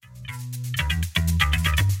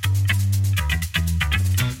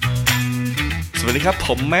วัสดีครับผ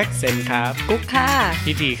มแม็กเซนครับกุ๊กค่ะ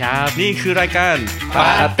พี่ทีครับนี่คือรายการป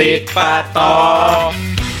าติดปาต่อ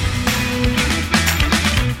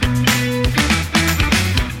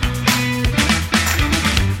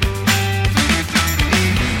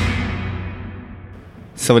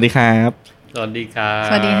สวัสดีครับสวัสดีครับ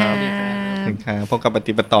สวัสดีค่ะพบกับปา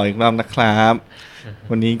ติดปาต่ออีกรอบนะครับ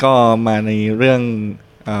วันนี้ก็มาในเรื่อง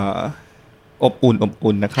อบ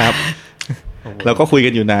อุ่นนะครับเราก็คุยกั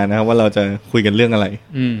นอยู่นานนะครับว่าเราจะคุยกันเรื่องอะไร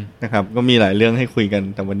นะครับก็มีหลายเรื่องให้คุยกัน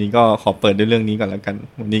แต่วันนี้ก็ขอเปิดด้วยเรื่องนี้ก่อนแล้วกัน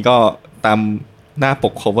วันนี้ก็ตามหน้าป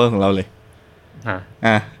ก cover ของเราเลย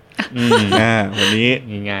วันนี้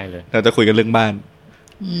ง่ายๆเลยเราจะคุยกันเรื่องบ้าน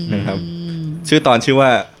นะครับชื่อตอนชื่อว่า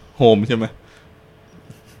Home ใช่ไหม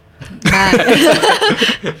บ้าน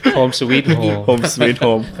Home Sweet Home Home Sweet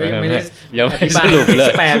Home ยังไม่สรุปเล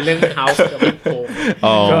ยแปลเรื่อง House กับ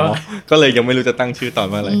Home ก็เลยยังไม่รู้จะตั้งชื่อตอน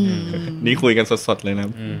ว่าอะไรนี่คุยกันสดๆเลยนะ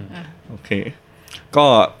โอเคก็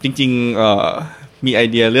จริงๆมีไอ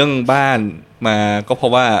เดียเรื่องบ้านมาก็เพรา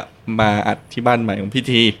ะว่ามาอัดที่บ้านใหม่ของพี่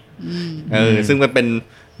ทีซึ่งมันเป็น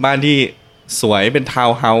บ้านที่สวยเป็นทาว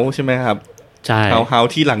น์เฮาส์ใช่ไหมครับใช่ทาวน์เฮา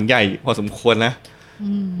ส์ที่หลังใหญ่พอสมควรนะ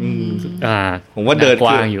ผมว่าเดิน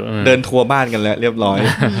ทัวร์บ้านกันแล้วเรียบร้อย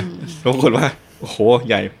ปรากฏว่าโอ้โห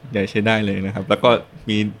ใหญ่ใช้ได้เลยนะครับแล้วก็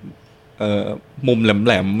มีมุมแ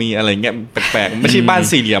หลมๆมีอะไรเงี้ยแปลกๆไม่ใช่บ้าน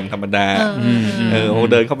สี่เหลี่ยมธรรมดา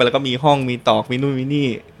เดินเข้าไปแล้วก็มีห้องมีตอกมีนู่นมีนี่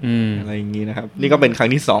อะไรอย่างงี้นะครับนี่ก็เป็นครั้ง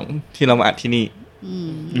ที่2ที่เรามาอัดที่นี่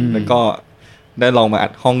แล้วก็ได้ลองมาอั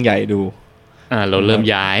ดห้องใหญ่ดูเราเริ่ม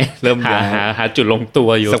ย้ายหาจุดลงตัว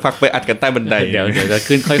อยู่สักพักไปอัดกันใต้บันไดเดี๋ยวจะ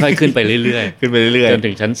ขึ้นค่อยๆขึ้นไปเรื่อยๆขึ้นไปเรื่อยๆจน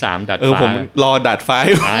ถึงชั้น3ดาดฟ้าผมรอดาดฟ้า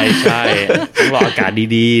ใช่ต้องรออากาศ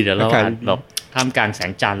ดีๆเดี๋ยวเราอัดแบบท่ามกลางแส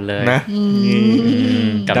งจันทร์เลยนะ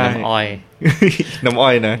กับน้ำอ้อยน้ำอ้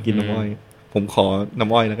อยนะกินน้ำอ้อยผมขอน้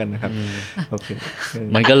ำอ้อยแล้วกันนะครับโอเค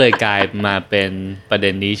มันก็เลยกลายมาเป็นประเด็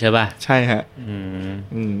นนี้ใช่ป่ะใช่ฮะ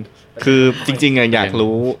คือจริงๆอยาก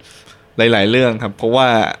รู้หลายๆเรื่องครับเพราะว่า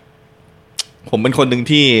ผมเป็นคนหนึ่ง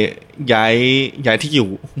ที่ย้ายที่อยู่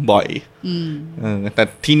บ่อยแต่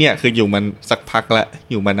ที่เนี่ยคืออยู่มันสักพักละ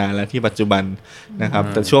อยู่มานานแล้วที่ปัจจุบันนะครับ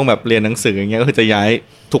แต่ช่วงแบบเรียนหนังสืออย่างเงี้ยก็คือจะย้าย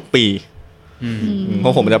ทุกปีเพรา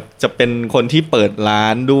ะผมจะเป็นคนที่เปิดร้า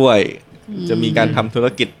นด้วยจะมีการทำธุร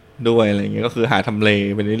กิจด้วยอะไรเงี้ยก็คือหาทำเล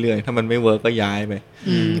ไปเรื่อยๆถ้ามันไม่เวิร์กก็ย้ายไป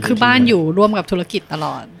คือบ้านอยู่ร่วมกับธุรกิจตล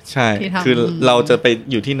อดใช่คือเราจะไป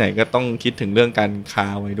อยู่ที่ไหนก็ต้องคิดถึงเรื่องการค้า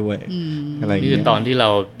ไว้ด้วยอะไรนี่คือตอนที่เรา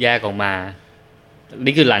แยกออกมา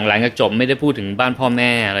นี่คือหลังจากจบไม่ได้พูดถึงบ้านพ่อแ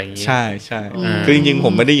ม่อะไรอย่างงี้ใช่ใช่คือจริงๆผ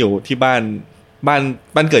มไม่ได้อยู่ที่บ้า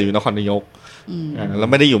นเกิดอยู่นครนายกแล้ว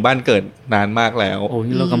ไม่ได้อยู่บ้านเกิดนานมากแล้วโอ้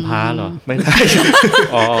นี่เรากำพร้าเหรอไม่ได้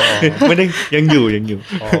ไม่ได้ยังอยู่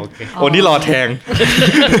โอเคโอ้นี่รอแทง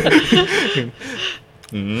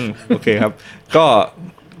โอเคครับ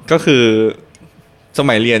ก็คือส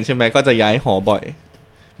มัยเรียนใช่ไหมก็จะย้ายหอบ่อย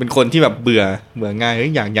เป็นคนที่แบบเบื่อง่าย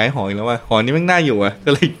อยากย้ายหออีกแล้วว่าหอนี้แม่งน่าอยู่อ่ะ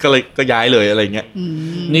ก็ย้ายเลยอะไรเงี้ย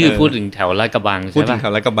นี่คือพูดถึงแถวลาดกระบังใช่ป่ะพูดถึงแถ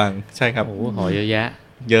วลาดกระบังใช่ครับโอ้หอเยอะแยะ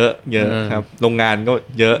เยอะครับโรงงานก็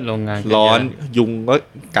เยอะร้อนยุงก็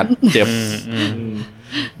กัดเจ็บ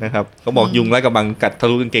นะครับเขาบอกยุงลาดกระบังกัดทะ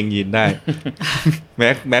ลุกางเกงยีนได้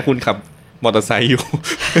แม้คุณขับมอเตอร์ไซค์อยู่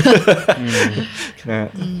นะ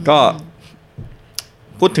ก็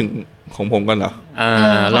พูดถึงของผมก่อนเหรอ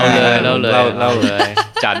เล่าเลย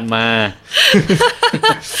จัดมา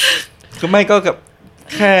คือไม่ก็กับ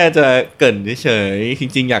แค่จะเกริ่นเฉยๆจ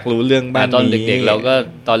ริงๆอยากรู้เรื่องบ้านนี้ตอนเด็กๆเราก็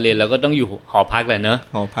ตอนเรียนเราก็ต้องอยู่หอพักแหละเนอะ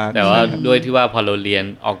หอพักแต่ว่าด้วยที่ว่าพอเราเรียน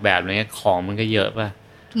ออกแบบอะไรเงี้ยของมันก็เยอะป่ะ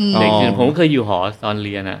เด็กผมก็เคยอยู่หอตอนเ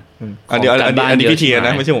รียนอ่ะอันนี้พี่เทียน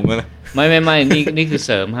ะไม่ใช่ผมนะไม่นี่คือเ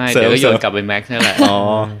สริมให้เดี๋ยวก็โยนกลับไปแม็กซ์นั่นแหละ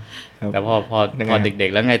แต่พอเด็ก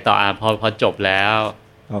ๆแล้วไงต่อพอจบแล้ว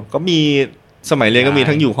ก็มีสมัยเรียนก็มี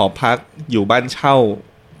ทั้งอยู่หอพักอยู่บ้านเช่า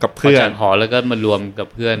กับเพื่อนจากหอแล้วก็มารวมกับ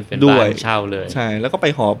เพื่อนเป็นบ้านเช่าเลยใช่แล้วก็ไป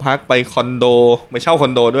หอพักไปคอนโดไปเช่าคอ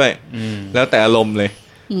นโดด้วยแล้วแต่อารมณ์เลย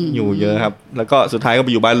อยู่เยอะครับแล้วก็สุดท้ายก็ไป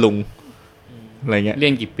อยู่บ้านลุงอะไรเงี้ยเรี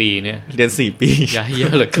ยนกี่ปีเนี่ยเรียน4 ปีย้ายเยอ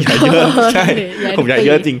ะเลยย้ายเยอะใช่ผมย้ายเ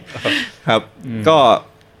ยอะจริงครับก็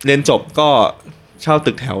เรียนจบก็เช่า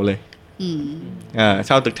ตึกแถวเลยเ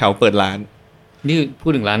ช่าตึกแถวเปิดร้านนี่พู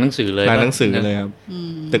ดถึงร้านหนังสือเลยร้านหนังสือเลยครับ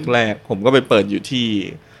ตึกแรกผมก็ไปเปิดอยู่ที่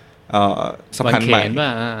สะพานใหม่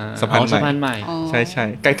สะพานใหม่ใช่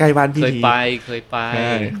ใกล้ๆบ้านพี่ทีเคยไป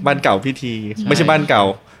บ้านเก่าพี่ทีไม่ใช่บ้านเก่า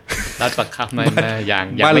ลาดปักเขาไม่อย่าง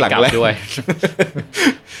ไม่กลับด้วย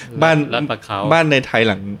บ้านลาดปักเขาบ้านในไทย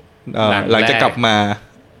หลังจะกลับมา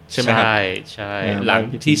ใช่ไหมครับใช่หลัง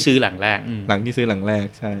ที่ซื้อหลังแรก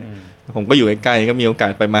ใช่ผมก็อยู่ใกล้ๆก็มีโอกา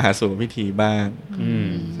สไปมาหาสู่พิธีบ้าง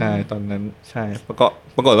ใช่ตอนนั้นใช่ป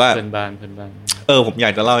รากฏว่าเพื่อนบ้านผมอยา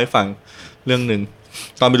กจะเล่าให้ฟัง เรื่องนึง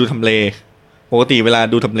ตอนไปดูทำเลปกติเวลา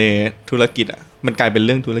ดูทำเลธุรกิจอ่ะมันกลายเป็นเ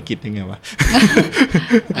รื่องธุรกิจยังไงวะ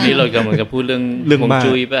อันนี้เรากำลังจะพูดเรื่องฮวง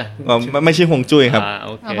จุ้ยป่ะไม่ใช่ฮวงจุ้ยครับ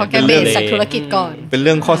เพราะแกเบสจากธุรกิจก่อนเป็นเ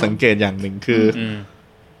รื่องข้อสังเกตอย่างหนึ่งคือ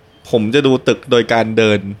ผมจะดูตึกโดยการเ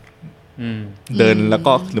ดินแล้ว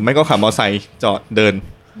ก็หรือไม่ก็ขับมอเตอร์ไซค์จอดเดิน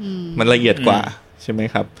มันละเอียดกว่าใช่ไหม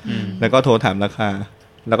ครับแล้วก็โทรถามราคา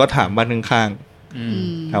แล้วก็ถามบ้านข้าง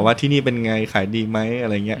ๆถามว่าที่นี่เป็นไงขายดีไหมอะ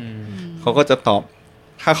ไรเงี้ยเขาก็จะตอบ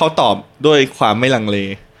ถ้าเขาตอบด้วยความไม่ลังเล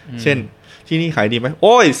เช่นที่นี่ขายดีไหมโ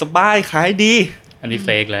อ้ยสบายขายดีอันนี้เฟ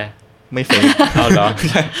กแล้วไม่เฟกเอาเหรอ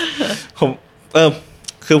ผม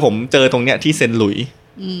คือผมเจอตรงเนี้ยที่เซนหลุย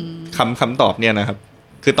คำตอบเนี่ยนะครับ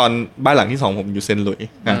คือตอนบ้านหลังที่2ผมอยู่เซนหลุย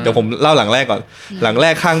เดี๋ยวผมเล่าหลังแรกก่อนหลังแร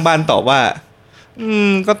กข้างบ้านตอบว่า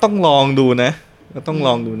ก็ต้องลองดูนะก็ต้องล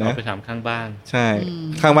องดูนะไปถามข้างบ้านใช่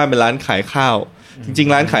ข้างบ้านเป็นร้านขายข้าวจริง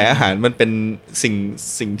ๆร้านขายอาหารมันเป็น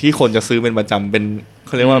สิ่งที่คนจะซื้อเป็นประจำเป็นเ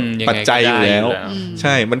ขาเรียกว่าปัจจัยอยู่แล้วใ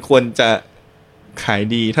ช่มันควรจะขาย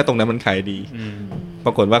ดีถ้าตรงนั้นมันขายดีป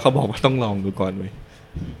รากฏว่าเขาบอกว่าต้องลองดูก่อนเว้ย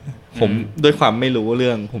ผมด้วยความไม่รู้เ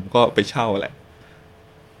รื่องผมก็ไปเช่าแหละ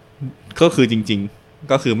ก็คือจริง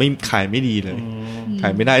ๆก็คือไม่ขายไม่ดีเลยขา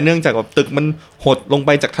ยไม่ได้เนื่องจากว่าตึกมันหดลงไป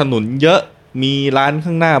จากถนนเยอะมีร้านข้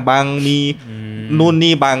างหน้าบังมีนู่น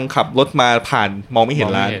นี่บังขับรถมาผ่านมองไม่เห็น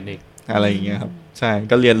ร้านอะไรอย่างเงี้ยครับใช่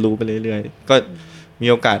ก็เรียนรู้ไปเรื่อยๆก็มี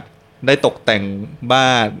โอกาสได้ตกแต่งบ้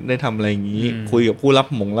านได้ทำอะไรอย่างนี้คุยกับผู้รับ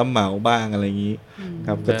เหมาบ้างอะไรอย่างนี้ค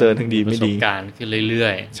รับก็เจอทั้งดีไม่ดีประสบการณ์ขึ้นเรื่อ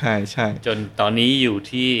ยๆใช่ใช่จนตอนนี้อยู่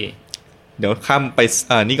ที่เดี๋ยวข้ามไป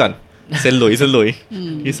นี่ก่อนเซนหลุย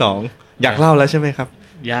ที่2อยากเล่าแล้วใช่ไหมครับ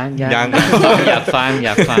ยังอยากฟัง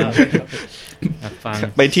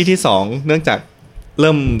ไปที่2เนื่องจากเ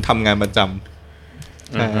ริ่มทำงานประจ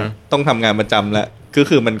ำต้องทำงานประจำแล้ว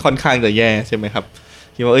คือมันค่อนข้างจะแย่ใช่ไหมครับ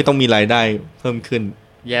คิดว่าต้องมีรายได้เพิ่มขึ้น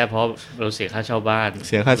แย่เพราะเราเสียค่าเช่าบ้านแ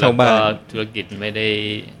ล้วก็ธุรกิจไม่ได้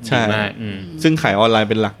ดีมากซึ่งขายออนไลน์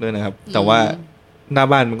เป็นหลักด้วยนะครับแต่ว่าหน้า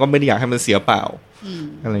บ้านมันก็ไม่ได้อยากให้มันเสียเปล่า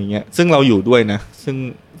อะไรเงี้ยซึ่งเราอยู่ด้วยนะซึ่ง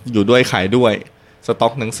อยู่ด้วยขายด้วยสต็อ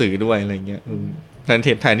กหนังสือด้วยอะไรเงี้ยแท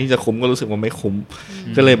นที่จะคุ้มก็รู้สึกว่าไม่คุ้ม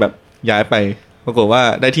ก็เลยแบบย้ายไปปรากฏว่า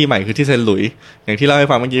ได้ที่ใหม่คือที่เซนหลุยอย่างที่เล่าให้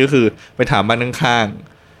ฟังเมื่อกี้ก็คือไปถามบ้านข้าง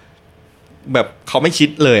ๆแบบเขาไม่คิด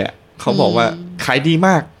เลยอ่ะเขาบอกว่าขายดีม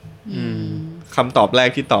ากคำตอบแรก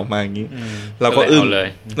ที่ตอบมาอย่างนี้เราก็อึ้ง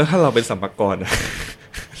แล้วถ้าเราเป็นสัมภาระ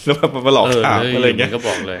แล้วมาหลอกถามอะไรเงี้ยก็บ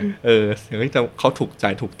อกเลยเขาถูกจ่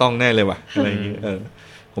ายถูกต้องแน่เลยว่ะอะไรอย่างเงี้ย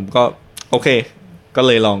ผมก็โอเคก็เ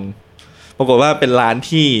ลยลองปรากฏว่าเป็นร้าน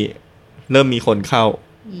ที่เริ่มมีคนเข้า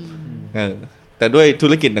แต่ด้วยธุ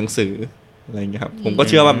รกิจหนังสืออะไรเงี้ยครับผมก็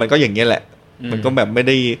เชื่อว่ามันก็อย่างเงี้ยแหละมันก็แบบไม่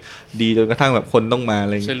ได้ดีจนกระทั่งแบบคนต้องมาอะ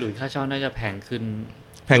ไรเงี้ยเฉลี่ยค่าเช่าน่าจะแพงขึ้น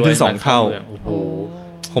2 เท่า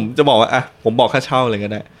ผมจะบอกว่าผมบอกค่าเช่าเลยก็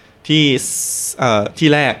ได้ที่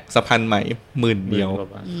แรกสะพานใหม่10,000เดียว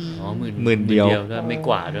10,000เดียวไม่ก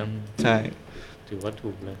ว่าด้วยใช่ถือว่าถู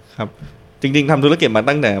กเลยครับจริงๆทำธุรกิจมา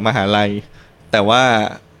ตั้งแต่มหาลัยแต่ว่า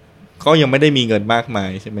ก็ยังไม่ได้มีเงินมากมา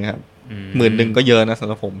ยใช่ไหมครับ10,000ก็เยอะนะสำ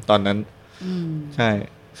หรับผมตอนนั้นใช่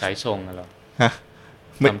สายส่งเหรอฮะ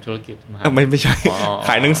ทำธุรกิจไม่ใช่ข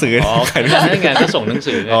ายหนังสือขายหนังสืองานก็ส่งหนัง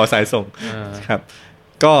สือสายส่งครับ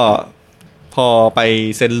ก็พอไป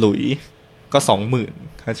เซนหลุยก็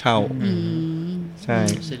 20,000 ค่าเช่าใช่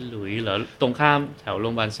เซนหลุยเหรอตรงข้ามแถวโร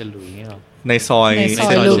งพยาบาลเซนหลุยนี่หรอในซอย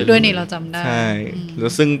ลูกด้วยนี่เราจำได้ใช่แล้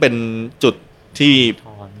วซึ่งเป็นจุดที่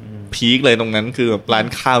พีคเลยตรงนั้นคือแบบร้าน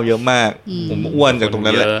ข้าวเยอะมากผมอ้วนจากตรง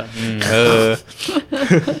นั้นแหละ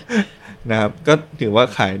นะครับก็ถือว่า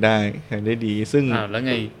ขายได้ดีซึ่งแล้วไ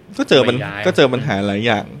งก็เจอปัญหาหลายอ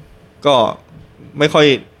ย่างก็ไม่ค่อย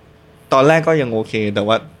ตอนแรกก็ยังโอเคแต่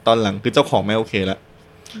ว่าตอนหลังคือเจ้าของไม่โอเคแล้ว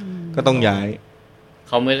ก็ต้องย้ายเ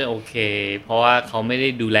ขาไม่ได้โอเคเพราะว่าเขาไม่ได้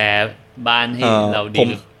ดูแลบ้านให้เราดี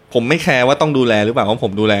ผมไม่แคร์ว่าต้องดูแลหรือเปล่าเพราะผ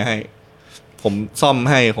มดูแลให้ผมซ่อม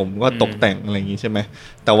ให้ผมก็ตกแต่งอะไรอย่างนี้ใช่ไหม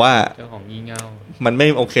แต่ว่าเจ้าของงี่เง่ามันไม่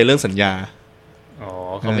โอเคเรื่องสัญญา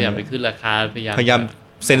เขาพยายามไปขึ้นราคาพยายาม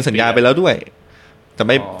เซ็นสัญญาไปแล้วด้วยแต่ไ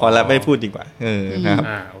ม่พอแล้วไม่พูดดีกว่านะครับ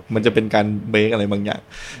มันจะเป็นการเบรกอะไรบางอย่าง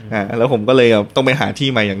แล้วผมก็เลยต้องไปหาที่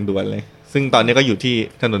ใหม่อย่างด่วนเลยซึ่งตอนนี้ก็อยู่ที่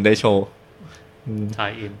ถนนเดโชไท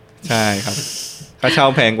ยอินใช่ครับค่าเช่า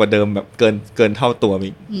แพงกว่าเดิมแบบเกินเท่าตัว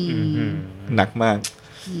อีกหนักมาก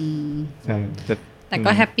ใช่แต่ก็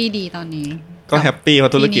แฮปปี้ดีตอนนี้ก็แฮปปี้เพรา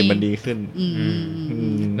ะธุรกิจมันดีขึ้น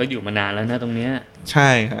ก็อยู่มานานแล้วนะตรงเนี้ยใช่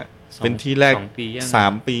ฮะเป็นที่แรก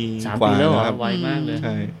3 ปีกว่าแล้วไวมากเลยใ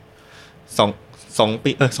ช่2 ปี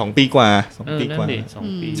2 ปีกว่า2 ปีกว่า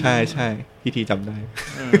ใช่พี่ทีจำได้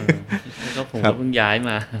ก็ผมเพิ่งย้าย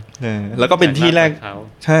มาแล้วก็เป็นที่แรก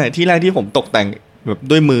ใช่ที่แรกที่ผมตกแต่งแบบ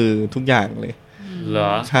ด้วยมือทุกอย่างเลยเหร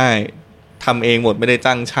อใช่ ทำเองหมดไม่ได้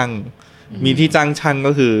จ้างช่างมีที่จ้างช่าง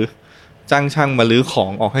ก็คือจ้างช่างมาลื้อขอ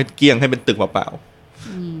งออกให้เกลี้ยงให้เป็นตึกเปล่า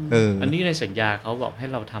อันนี้ในสัญญาเขาบอกให้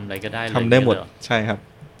เราทำอะไรก็ได้เลยทำได้หมดใช่ครับ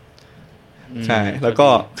ใช่แล้วก็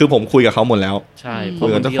คือผมคุยกับเขาหมดแล้วใช่เพราะ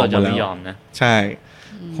บางทีเราจะไม่ยอมนะใช่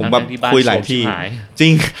ผมแบบคุยหลายที่จริ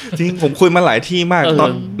งจริงผมคุยมาหลายที่มากตอน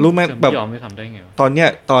รู้ไหมแบบยอมไม่ทำได้ไงตอนเนี้ย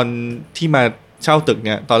ตอนที่มาเช่าตึกเ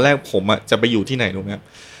นี่ยตอนแรกผมอ่ะจะไปอยู่ที่ไหนรู้ไหม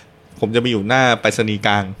ผมจะไปอยู่หน้าไปรษณีย์ก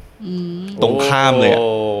ลางตรงข้ามเลย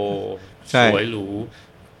ใช่สวยหรู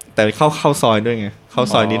แต่เข้าซอยด้วยไงเข้า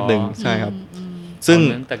ซอยนิดนึงใช่ครับซึ่ง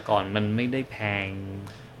แต่ก่อนมันไม่ได้แพง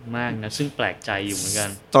มากนะซึ่งแปลกใจอยู่เหมือนกัน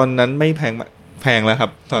ตอนนั้นไม่แพงแล้วครั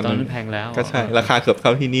บตอนนั้นแพงแล้วก็ใช่ราคาเกือบเข้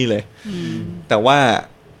าที่นี่เลยแต่ว่า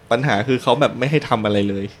ปัญหาคือเขาแบบไม่ให้ทำอะไร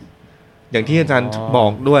เลยอย่างที่อาจารย์บอ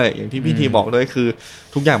กด้วยอย่างที่พี่ทีบอกด้วยคือ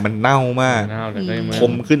ทุกอย่างมันเน่ามากค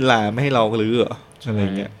มขึ้นลาไม่ให้เราลื้ออะไร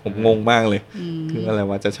เงี้ยผมงงมากเลยคืออะไร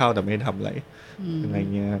วะจะเช่าแต่ไม่ให้ทำอะไรอะไร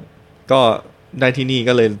เงี้ยก็ได้ที่นี่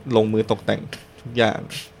ก็เลยลงมือตกแต่งทุกอย่าง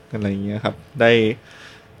อะไรเงี้ยครับได้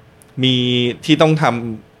มีที่ต้องท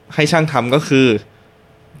ำให้ช่างทำก็คือ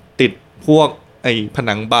ติดพวกไอ้ผ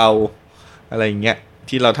นังเบาอะไรเงี้ย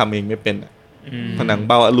ที่เราทำเองไม่เป็นผนังเ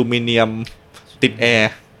บาอลูมิเนียมติดแอ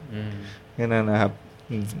ร์แค่นั้นนะครับ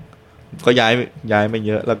ก็ย้ายมาเ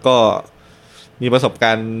ยอะแล้วก็มีประสบก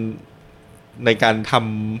ารณ์ในการท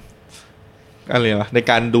ำอะไรวะใน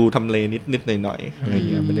การดูทำเลนิดหน่อยอะไร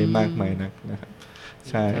เงี้ยไม่ได้มากมายนักนะครับ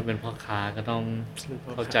ใช่ถ้าเป็นพ่อค้าก็ต้อง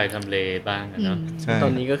เข้าใจทำเลบ้างเนาะตอ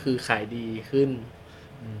นนี้ก็คือขายดีขึ้น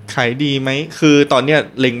ขายดีไหมคือตอนเนี้ย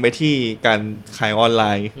เล็งไปที่การขายออนไล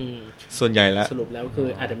น์ส่วนใหญ่แล้วสรุปแล้วคือ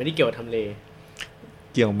อาจจะไม่ได้เกี่ยวกับทำเล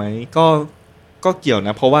เกี่ยวไหมก็เกี่ยวน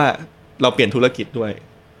ะเพราะว่าเราเปลี่ยนธุรกิจด้วย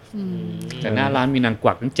แต่หน้าร้านมีนางก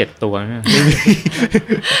วักทั้ง7ตัวนะ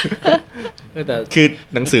แต่คือ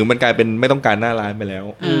หนังสือมันกลายเป็นไม่ต้องการหน้าร้านไปแล้ว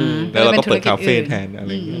แล้วเราก็เปิดคาเฟ่แทนอะไ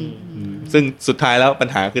รอย่างเงี้ยซึ่งสุดท้ายแล้วปัญ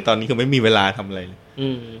หาคือตอนนี้คือไม่มีเวลาทำอะไรเลย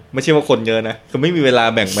ไม่ใช่ว่าคนเยอะนะคือไม่มีเวลา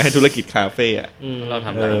แบ่งไปให้ธุรกิจคาเฟ่อะเราท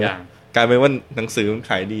ำหลายอย่างกลายเป็นว่าหนังสือมัน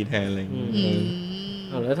ขายดีแทนอะไรอย่างเงี้ย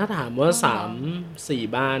แล้วถ้าถามว่า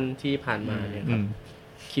3-4 บ้านที่ผ่านมาเนี่ยครับ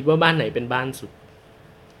คิดว่าบ้านไหนเป็นบ้านสุด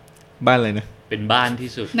บ้านอะไรนะเป็นบ้านที่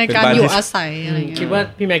สุดในการอยู่อาศัยอะไรเงี้ยคิดว่า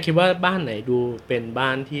พี่แม่คิดว่าบ้านไหนดูเป็นบ้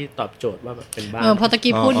านที่ตอบโจทย์ว่าแบบเป็นบ้านพอตะ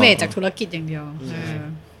กี้พูดเบสจากธุรกิจอย่างเดียว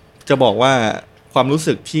จะบอกว่าความรู้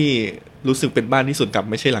สึกที่รู้สึกเป็นบ้านที่สุดกับ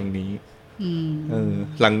ไม่ใช่หลังนี้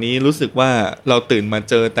หลังนี้รู้สึกว่าเราตื่นมา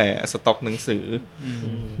เจอแต่สต็อกหนังสือ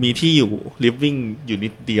มีที่อยู่ living อยู่นิ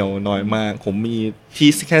ดเดียวน้อยมากผมมีที่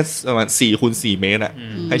แค่ประมาณ 4x4 เมตร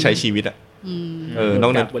ให้ใช้ชีวิตนอ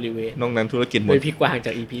กนั้นธุรกิจหมดพี่กวางจ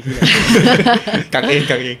าก EP ที่แล้วกักเอง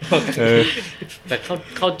แต่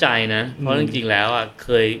เข้าใจนะเพราะจริงๆแล้วเ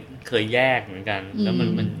คยแยกเหมือนกันแล้ว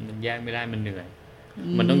มันแยกไม่ได้มันเหนื่อย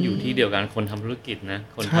มันต้องอยู่ที่เดียวกันคนทำธุรกิจนะ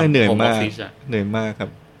คนทำเหนื่อยมากเหนื่อยมากครับ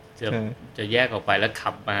จะแยกออกไปแล้ว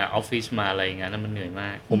ขับมาออฟฟิศมาอะไรอย่างเงี้ยนั่นมันเหนื่อยม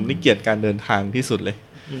ากผมนี่เกลียดการเดินทางที่สุดเลย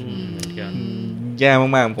แย่ม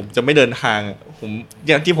ากๆผมจะไม่เดินทางผมอ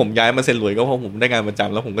ย่างที่ผมย้ายมาเซนต์หลุยส์ก็เพราะผมได้งานประจ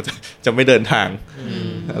ำแล้วผมก็จะไม่เดินทาง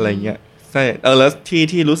อะไรเงี้ยใช่แล้ว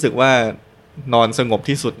ที่รู้สึกว่านอนสงบ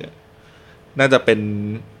ที่สุดเนี่ยน่าจะเป็น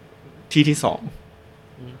ที่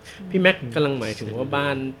2พี่แม็กกำลังหมายถึงว่าบ้า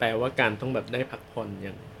นแปลว่าการต้องแบบได้พักผ่อนอ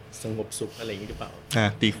ย่างสงบสุขอะไรอย่างนี้หรือเปล่า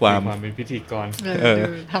ตีความเป็นพิธีกร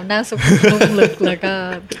ทำหน้าสุขลึกแล้วก็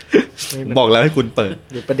บอกแล้วให้คุณเปิด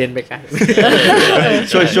หรือประเด็นไปไกล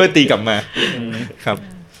ช่วยตีกลับมาครับ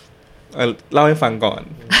เล่าให้ฟังก่อน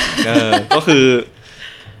ก็คือ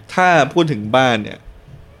ถ้าพูดถึงบ้านเนี่ย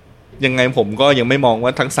ยังไงผมก็ยังไม่มองว่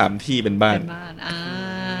าทั้ง3ที่เป็นบ้าน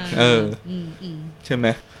ใช่ไหม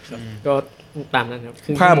ก็ตามนั้นครับค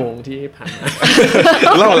รึ่งชั่วโมงที่ผ่านมา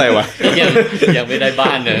เล่าอะไรวะยังไม่ได้บ้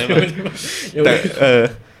านเลย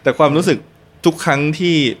แต่ความรู้สึกทุกครั้ง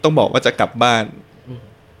ที่ต้องบอกว่าจะกลับบ้าน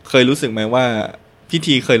เคยรู้สึกไหมว่าพี่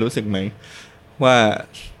ทีเคยรู้สึกไหมว่า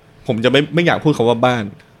ผมจะไม่อยากพูดคำว่าบ้าน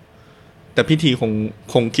แต่พี่ที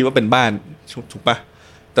คงคิดว่าเป็นบ้านถูกปะ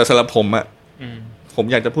แต่สำหรับผมอ่ะผม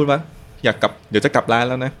อยากจะพูดว่าอยากกลับเดี๋ยวจะกลับร้าน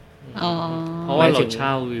แล้วนะเพราะว่าเราเช่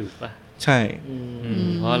าอยู่ปะใช่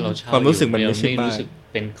เพราะเราเช่าความรู้สึกมันไม่ใช่บ้าน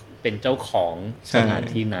เป็นเจ้าของสถาน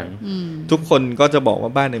ที่นั้นทุกคนก็จะบอกว่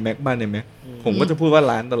าบ้านในแม็กบ้านในแม็กผมก็จะพูดว่า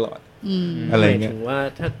ร้านตลอดอะไรเงี้ยถึงว่า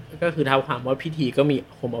ถ้าก็คือเท้าความว่าพิธีก็มี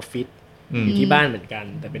โฮมออฟฟิศอยู่ที่บ้านเหมือนกัน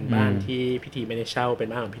แต่เป็นบ้านที่พิธีไม่ได้เช่าเป็น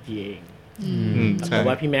บ้านของพิธีเองแต่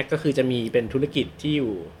ว่าพี่แม็กก็คือจะมีเป็นธุรกิจที่อ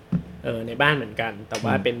ยู่ในบ้านเหมือนกันแต่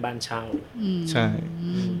ว่าเป็นบ้านเช่าใช่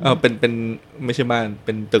เป็นไม่ใช่บ้านเ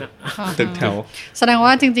ป็นตึกแถวแสดงว่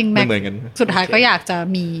าจริงๆแม็กสุดท้ายก็อยากจะ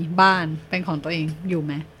มีบ้านเป็นของตัวเองอยู่ไ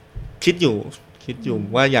หมคิดอยู่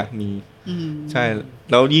ว่าอยากมีใช่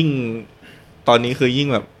แล้วยิ่ง ตอนนี้คือยิ่ง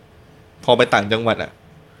แบบพอไปต่างจังหวัดอะ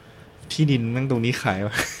ที่ดินแม่งตรงนี้ขายว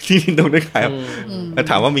ะ ที่ดินตรงนี้ขายวะ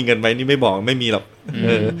ถามว่ามีเงินไหมนี่ไม่บอกไม่มีหรอก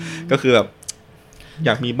ก็คือแบบอย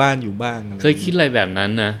ากมีบ้านอยู่บ้างเคยคิดอะไรแบบนั้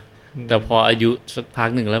นนะแต่พออายุสักพัก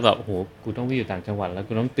หนึ่งแล้วแบบโอ้โหกูต้องไปอยู่ต่างจังหวัดแล้ว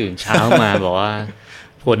กูต้องตื่นเช้ามา บอกว่า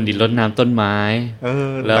พรวนดินรดน้ำต้นไม้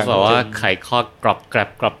แล้วบอกว่าไข่ข้อกรอบแกรบ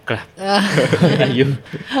กรอบแกรบอายุ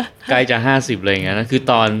ใกล้จะ50เลยอย่างเงี้ยนะคือ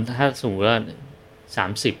ตอนถ้าสมมติว่า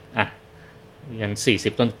30อ่ะอย่าง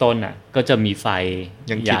40ต้นๆอ่ะก็จะมีไฟอ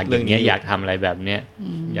ยากอย่างเงี้ยอยากทำอะไรแบบเนี้ย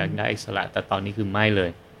อยากได้อิสระแต่ตอนนี้คือไม่เลย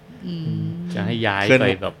จะให้ย้ายไป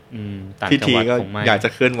แบบต่างจังหวัดคงไม่อยากจะ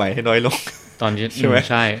เคลื่อนไหวให้น้อยลงตอนนี้ใช่ไหม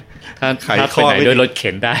ใช่ถ้าไปไหนด้วยรถเข็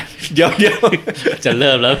นได้เดี๋ยวจะเ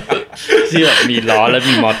ริ่มแล้วที่แบบมีล้อแล้ว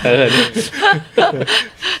มีมอเตอร์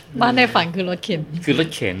บ้านในฝันคือรถเ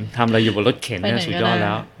ข็นทำอะไรอยู่บนรถเข็นเนี่ยสุดยอดแ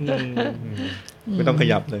ล้วไม่ต้องข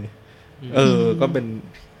ยับเลยก็เป็น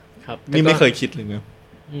นี่ไม่เคยคิดเลยนะ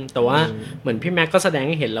แต่ว่าเหมือนพี่แม็กก็แสดงใ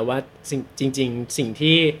ห้เห็นแล้วว่าจริงๆสิ่ง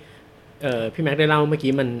ที่พี่แม็กได้เล่าเมื่อ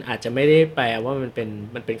กี้มันอาจจะไม่ได้แปลว่ามันเ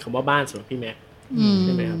ป็นคำว่าบ้านสำหรับพี่แม็กใ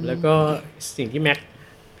ช่ไหมครับแล้วก็สิ่งที่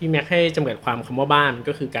พี่แม็กให้จำกัดความคำว่าบ้าน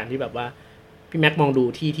ก็คือการที่แบบว่าพี่แม็กมองดู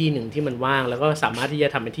ที่หนึ่งที่มันว่างแล้วก็สามารถที่จะ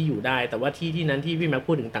ทำเป็นที่อยู่ได้แต่ว่าที่นั้นที่พี่แม็ก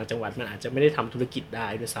พูดถึงต่างจังหวัดมันอาจจะไม่ได้ทำธุรกิจได้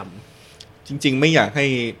ด้วยซ้ำจริงๆไม่อยากให้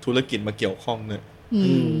ธุรกิจมาเกี่ยวข้องเนี่ย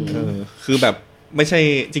คือแบบไม่ใช่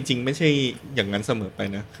จริงๆไม่ใช่อย่างนั้นเสมอไป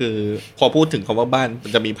นะคือพอพูดถึงคำว่าบ้านมั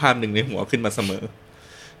นจะมีภาพหนึ่งในหัวขึ้นมาเสมอ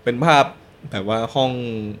เป็นภาพแบบว่าห้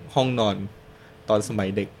องนอนตอนสมัย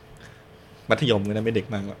เด็กมัธยมก็นะไม่เด็ก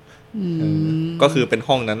มากหรอกก็คือเป็น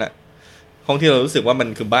ห้องนั้นอะห้องที่เรารู้สึกว่ามัน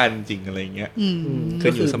คือบ้านจริงอะไรเงี้ยขึ้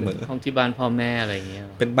นอยู่เสมอห้องที่บ้านพ่อแม่อะไรเงี้ย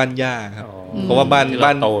เป็นบ้านย่าครับเพราะว่าบ้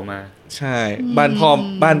านโตมาใช่บ้าน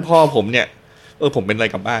พ่อผมเนี่ยผมเป็นอะไร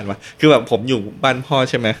กับบ้านวะคือแบบผมอยู่บ้านพ่อ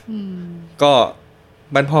ใช่ไหมก็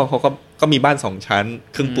บ้านพ่อเขาก็มีบ้าน2ชั้น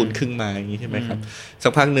ครึ่งปูนครึ่งไม้อย่างนี้ใช่ไหมครับสั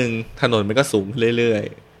กพักนึงถนนมันก็สูงเรื่อย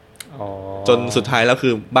ๆจนสุดท้ายแล้วคื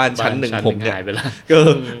อบ้านชั้นหนึ่งผมเนี่ยก็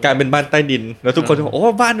กลายเป็นบ้านใต้ดินแล้วทุกคนบอกโอ้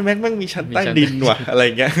บ้านแม่งมีชั้นใต้ดินว่ะอะไร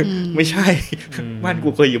เงี้ยไม่ใช่บ้านกู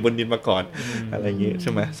เคยอยู่บนดินมาก่อนอะไรเงี้ยใ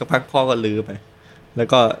ช่ไหมสักพักพ่อก็ลื้อไปแล้ว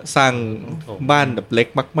ก็สร้างบ้านแบบเล็ก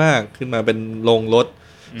มากๆขึ้นมาเป็นโรงรถ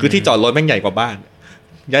คือที่จอดรถแม่งใหญ่กว่าบ้าน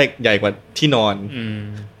ใหญ่กว่าที่นอน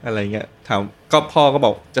อะไรเงี้ยถามก็พ่อก็บ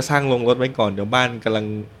อกจะสร้างโรงรถไว้ก่อนเดี๋ยวบ้านกำลัง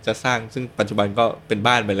จะสร้างซึ่งปัจจุบันก็เป็น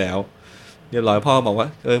บ้านไปแล้วเรียบร้อยพ่อบอกว่า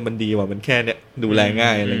มันดีว่ะมันแค่เนี้ยดูแลง่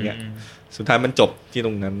ายอะไรเงี้ยสุดท้ายมันจบที่ต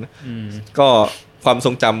รงนั้นก็ความท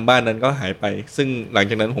รงจำบ้านนั้นก็หายไปซึ่งหลัง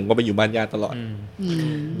จากนั้นผมก็ไปอยู่บ้านญาติตลอด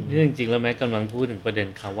นี่จริงๆแล้วแม้กำลังพูดถึงประเด็น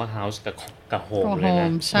คำว่า house กับ home เลยนะ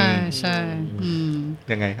ใช่ใช่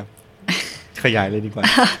ยังไงครับขยายเลยดีกว่า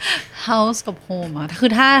house กับ home อ่ะคื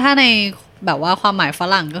อถ้าในแบบว่าความหมายฝ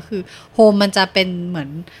รั่งก็คือ home มันจะเป็นเหมือน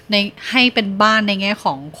ในให้เป็นบ้านในแง่ข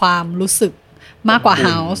องความรู้สึกมากกว่า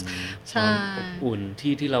house ใช่อุ่น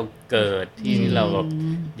ที่เราเกิดที่เราแบบ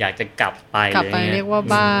อยากจะกลับไปเรียกว่า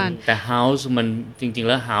บ้านแต่ house มันจริงๆแ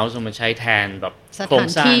ล้ว house มันใช้แทนแบบโครง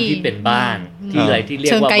สร้างที่เป็นบ้านที่อะไรที่เรี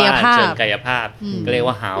ยกว่าบ้านเชิงกายภาพก็เรียก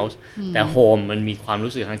ว่า house แต่ home มันมีความ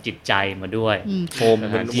รู้สึกทางจิตใจมาด้วย home มั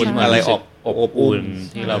นที่อะไรอบอุ่น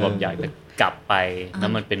ที่เราแบบอยากจะกลับไปแล้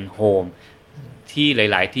วมันเป็น home ที่ห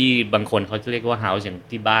ลายๆที่บางคนเขาจะเรียกว่า house อย่าง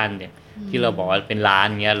ที่บ้านเนี่ยที่เราบอกว่าเป็นร้าน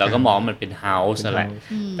เงี้ยเราก็มองมันเป็นเฮาส์อะไร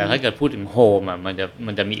แต่ถ้าเกิดพูดถึงโฮมอ่ะมั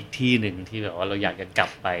นจะมีอีกที่หนึ่งที่แบบว่าเราอยากจะกลับ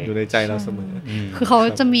ไปอยู่ในใจเราเสมอคือเขา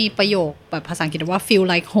จะมีประโยคแบบภาษาอังกฤษว่า feel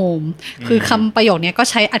like home คือคำประโยคนี้ก็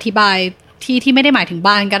ใช้อธิบายที่ไม่ได้หมายถึง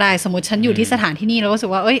บ้านก็ได้สมมติฉันอยู่ที่สถานที่นี่แล้วก็รู้สึ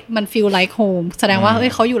กว่ามัน feel like home แสดงว่า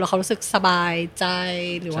เขาอยู่แล้วเขารู้สึกสบายใจ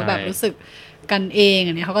หรือว่าแบบรู้สึกกันเอง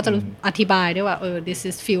อันนี้เขาก็จะอธิบายด้วยว่าthis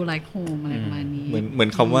is feel like home อะไรประมาณนี้เหมือน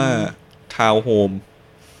คำว่า town home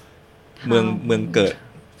เมืองเกิด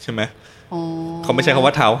ใช่ไหมเขาไม่ใช่คำ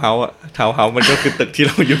ว่าทาวน์เฮาส์อะทาวน์เฮาส์มันก็คือตึกที่เ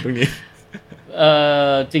ราอยู่ตรงนี้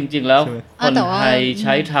จริงๆแล้วคนไทยใ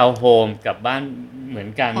ช้ทาวน์โฮมกับบ้านเหมือน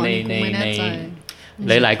กัน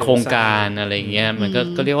ในหลายๆโครงการอะไรเงี้ยมัน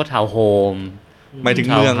ก็เรียกว่าทาวน์โฮมหมายถึง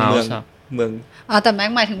เมืองแต่แม็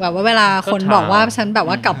กหมายถึงแบบว่าเวลาคนบอกว่าฉันแบบ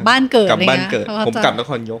ว่ากลับบ้านเกิดอะไรเงี้ยผมกลับนค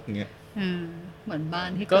รยกเงี้ยเหมือนบ้าน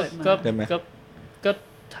ที่เกิดมาก็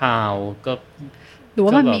ทาวน์ก็หรือว่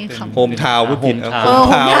ามันมีคำโฮมทาวน์ผิดโฮม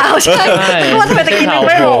ทาวน์ใช่ว่าทำไมตะกี้นึก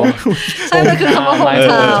ไม่ออกใช่มันคือคำว่า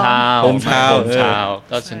โฮมทาวน์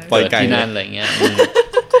ก็ฉันเปิดที่นั่นอะไรเงี้ย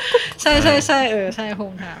ใช่ใช่โฮ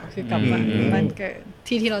มทาวน์คือกลับบ้านเกิด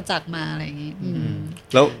ที่เราจากมาอะไรอย่างงี้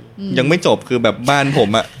แล้วยังไม่จบคือแบบบ้านผม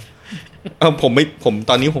อะผม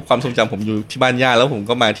ตอนนี้ความทรงจำผมอยู่ที่บ้านย่าแล้วผม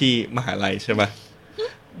ก็มาที่มหาลัยใช่ไหม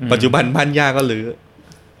ปัจจุบันบ้านย่าก็รื้อ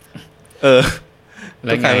แ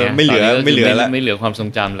ล้วไงไม่เหลือแล้วไม่เหลือความทรง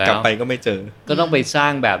จำแล้วกลับไปก็ไม่เจอก็ต้องไปสร้า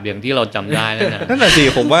งแบบอย่างที่เราจำได้นั่นนั่นแหละสิ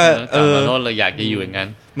ผมว่าเราอยากจะอยู่อย่างนั้น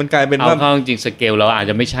มันกลายเป็นว่าเอาเข้าจริงสเกลเราอาจ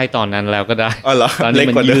จะไม่ใช่ตอนนั้นแล้วก็ได้ตอนนี้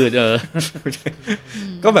มันยืด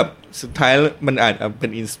ก็แบบสุดท้ายมันอาจจะเป็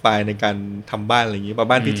นอินสไปร์ในการทำบ้านอะไรอย่างนี้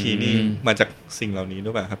บ้านพิธีนี่มาจากสิ่งเหล่านี้หรื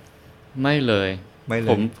อเปล่าครับไม่เลย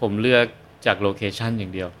ผมเลือกจากโลเคชั่นอย่า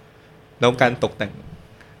งเดียวแล้วการตกแ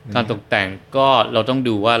ต่งก็เราต้อง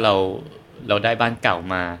ดูว่าเราได้บ้านเก่า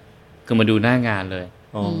มาคือมาดูหน้างานเลย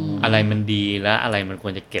อะไรมันดีและอะไรมันคว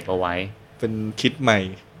รจะเก็บเอาไว้เป็นคิดใหม่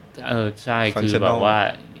ใช่คือแบบว่า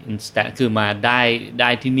คือมาได้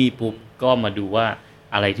ที่นี่ปุ๊บก็มาดูว่า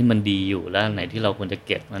อะไรที่มันดีอยู่แล้วไหนที่เราควรจะเ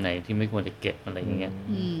ก็บอันไหนที่ไม่ควรจะเก็บอะไรอย่างเงี้ย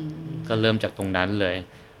ก็เริ่มจากตรงนั้นเลย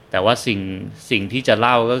แต่ว่าสิ่งที่จะเ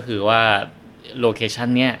ล่าก็คือว่าโลเคชั่น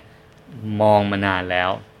เนี้ยมองมานานแล้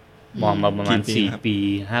วมองมาประมาณ4 ปี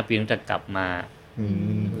 5 ปีตั้งแต่กลับมา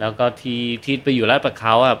แล้วก็ที่ไปอยู่ลาดประเข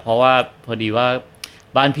าอ่ะเพราะว่าพอดีว่า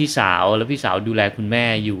บ้านพี่สาวแล้วพี่สาวดูแลคุณแม่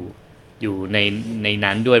อยู่ใน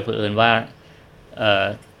นั้นด้วยเผอิญว่า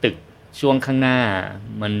ตึกช่วงข้างหน้า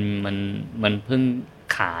มันเพิ่ง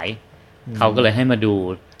ขายเขาก็เลยให้มาดู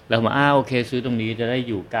แล้วมาโอเคซื้อตรงนี้จะได้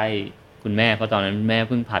อยู่ใกล้คุณแม่เพราะตอนนั้นแม่เ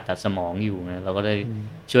พิ่งผ่าตัดสมองอยู่ไงเราก็ได้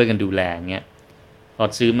ช่วยกันดูแลเงี้ยพอ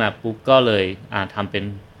ซื้อมาปุ๊บก็เลยทำเป็น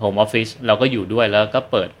โฮมออฟฟิศเราก็อยู่ด้วยแล้วก็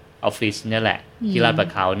เปิดออฟฟิศเนี่ยแหละที่ลาดประ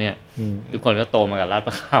เขาเนี่ยทุกคนก็โตมากับลาดป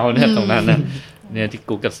ระเขาเนี่ยตรงนั้นนะเนี่ยที่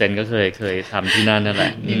กูกับเซนก็เคยทำที่นั่นนั่นแหล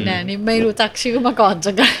ะดินแดนนี่ไม่รู้จักชื่อมาก่อน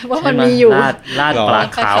จังว่ามันมีอยู่ลาดปลา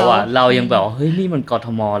เขาอ่ะเรายังแบบเฮ้ยนี่มันกท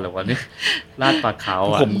มเหรอวะเนี่ยลาดปลาเขา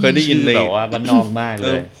อ่ะผมเคยได้ยินในแบบว่าบ้านนอกมากเล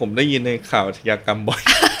ยผมได้ยินในข่าวอาชญากรรมบ่อย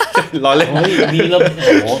ล้อเล่นมีระเบิด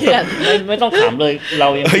โอ้โหไม่ต้องถามเลยเรา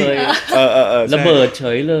ยังเคยระเบิดเฉ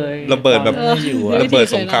ยเลยระเบิดแบบระเบิด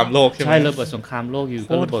สงครามโลกใช่ไหมใช่ระเบิดสงครามโลกอยู่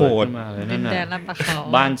ก็ระเบิดขึ้นมาเลยนั่นน่ะ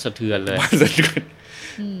บ้านสะเทือนเลย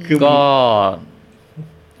คือก็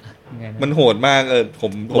มันโหดมากผ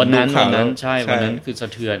มวันนั้นใช่วันนั้นคือสะ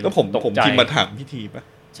เทือนก็ผมพิมพ์มาถามพิธีป่ะ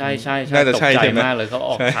ใช่ตกใจมากเลยเขาอ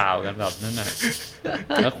อกข่าวกันแบบนั้นน่ะ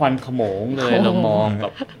แล้วควันขโมงเลยเรามองแบ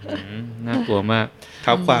บน่ากลัวมากเ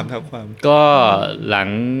ท้าความก็ห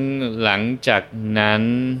ลังจากนั้น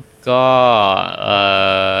ก็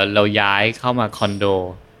เราย้ายเข้ามาคอนโด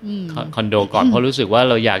ก่อนเพราะรู้สึกว่า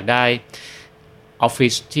เราอยากได้ออฟฟิ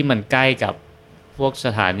ศที่มันใกล้กับพวกส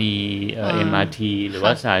ถานีMRT หรือว่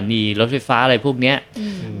าสถานีรถไฟฟ้าอะไรพวกเนี้ย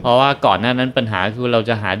เพราะว่าก่อนหน้านั้นปัญหาคือเรา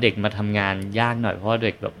จะหาเด็กมาทำงานยากหน่อยเพราะเ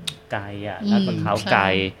ด็กแบบไกลอ่ะลาดประเขาไกล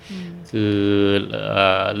คือ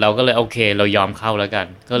เราก็เลยโอเคเรายอมเข้าแล้วกัน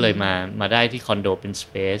ก็เลยมาได้ที่คอนโดเป็นส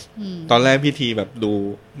เปซตอนแรกพิธีแบบดู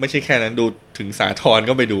ไม่ใช่แค่นั้นดูถึงสาทร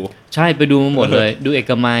ก็ไปดูใช่ไปดูมาหมดเลยดูเอ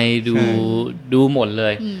กมัยดูหมดเล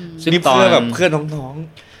ยซึ่งตอนแบบเพื่อนน้อง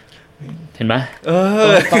เห็นไหม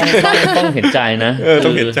ต้องเห็นใจนะต้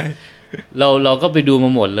องเห็นใจเราก็ไปดูม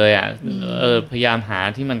าหมดเลยอ่ะพยายามหา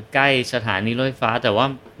ที่มันใกล้สถานีรถไฟฟ้าแต่ว่า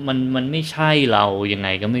มันไม่ใช่เรายังไง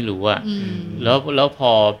ก็ไม่รู้อ่ะแล้วพ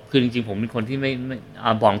อคือจริงๆผมเป็นคนที่ไม่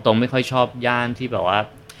บอกตรงไม่ค่อยชอบย่านที่แบบว่า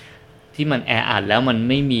ที่มันแออัดแล้วมัน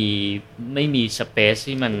ไม่มีสเปซ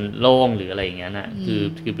ที่มันโล่งหรืออะไรอย่างเงี้ยนะ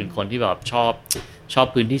คือเป็นคนที่แบบชอบ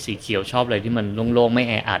พื้นที่สีเขียวชอบอะไรที่มันโล่งๆไม่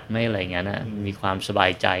แออัดไม่อะไรอย่างเงี้ยนะมีความสบา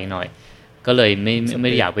ยใจหน่อยก็เลยไม่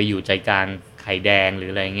อยากไปอยู่ใจกลางไข่แดงหรือ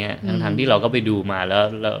อะไรเงี้ยทั้งที่เราก็ไปดูมาแล้ว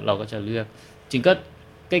เราก็จะเลือกจริงก็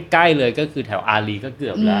ใกล้ๆเลยก็คือแถวอารีก็เกื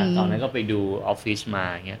อบแล้วตอนนั้นก็ไปดูออฟฟิศมา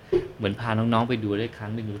อย่างเงี้ยเหมือนพาน้องๆไปดูได้ครั้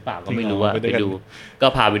งนึงหรือเปล่าก็ไม่รู้ว่าไปดูก็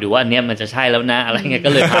พาไปดูว่าอันเนี้ยมันจะใช่แล้วนะอะไรเงี้ยก็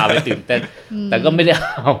เลยพาไปตื่นเต้นแต่ก็ไม่ได้เอ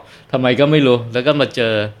าทำไมก็ไม่รู้แล้วก็มาเ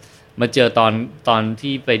จอตอน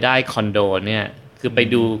ที่ไปได้คอนโดเนี่ยคือไป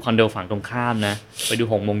ดูคอนโดฝั่งตรงข้ามนะไปดู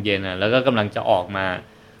6 โมงเย็นนะแล้วก็กำลังจะออกมา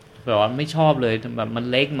แบบว่าไม่ชอบเลยแบบมัน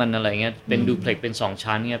เล็กมันอะไรเงี้ยเป็นดูเพล็กเป็น2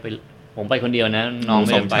 ชั้นเงี้ยผมไปคนเดียวนะน้องไ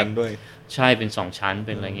ม่ได้ไปใช่เป็น2 ชั้นเ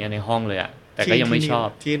ป็นอะไรเงี้ยในห้องเลยอ่ะแต่ก็ยังไม่ชอบ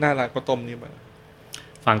ที่น่ารักก็ต้มนี่แบบ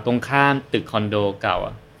ฝั่งตรงข้ามตึกคอนโดเก่า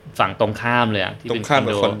อ่ะฝั่งตรงข้ามเลยอ่ะที่เป็นคอ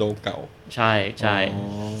นโดเก่าใช่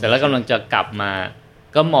เสร็จแล้วกำลังจะกลับมา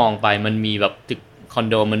ก็มองไปมันมีแบบตึกคอน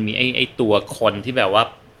โดมันมีไอ้ตัวคนที่แบบว่า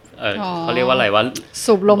เขาเรียกว่าอะไรวะ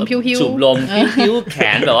สูบลมพิ้วสูบลมพิ้วแข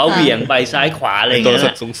นแบบว่าเหวี่ยงไปซ้ายขวาอะไรอย่างเงี้ย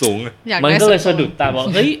ตัวสูงมันก็เลยสะดุดตาบอก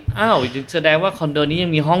เฮ้ยอ้าวแสดงว่าคอนโดนี้ยั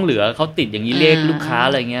งมีห้องเหลือเขาติดอย่างนี้เรียกลูกค้าอ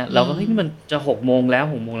ะไรเงี้ยเราก็เฮ้ยมันจะ6 โมงแล้ว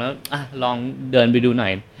ลองเดินไปดูหน่อ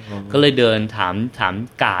ยก็เลยเดินถาม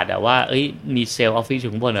กาดว่าเอ้ยมีเซลล์ออฟฟิศอ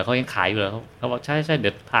ยู่ข้างบนเหรอเขายังขายอยู่เหรอเขาบอกใช่เดี๋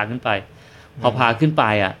ยวพาขึ้นไปพอพาขึ้นไป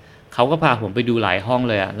อ่ะเขาก็พาผมไปดูหลายห้อง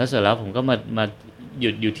เลยอ่ะแล้วเสร็จแล้วผมก็มาห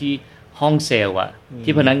ยุดอยู่ที่ห้องเซลล์อ่ะ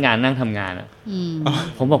ที่พนักงานนั่งทำงานอ่ะ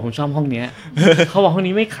ผมบอกผมชอบห้องนี้เขาบอกห้อง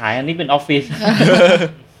นี้ไม่ขายอันนี้เป็นออฟฟิศ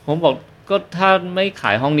ผมบอก ก็ถ้าไม่ข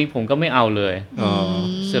ายห้องนี้ผมก็ไม่เอาเลย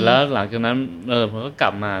เสร็จแล้วหลังจากนั้นผมก็กลั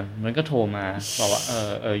บมามันก็โทรมาบอกว่า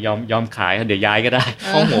ยอมขายเดี๋ยวย้ายก็ได้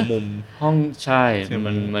ห้องหัวมุมห้องใช่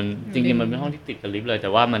มันจริงๆมันเป็นห้องที่ติดกับลิฟต์เลยแต่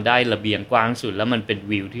ว่ามันได้ระเบียงกว้างสุดแล้วมันเป็น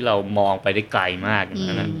วิวที่เรามองไปได้ไกลมาก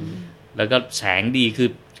นะแล้วก็แสงดีคื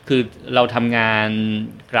อเราทำงาน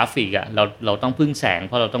กราฟิกอ่ะเราต้องพึ่งแสงเ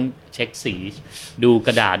พราะเราต้องเช็คสีดูก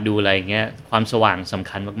ระดาษดูอะไรอย่างเงี้ยความสว่างสำ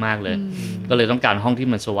คัญมากๆเลยก็เลยต้องการห้องที่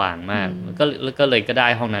มันสว่างมากก็เลยก็ได้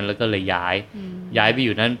ห้องนั้นแล้วก็เลยย้ายไปอ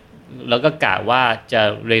ยู่นั้นแล้วก็กะว่าจะ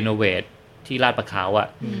รีโนเวทที่ลาดประเขาอ่ะ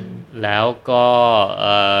แล้วก็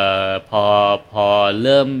พอเ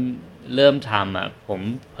ริ่มทำอ่ะผม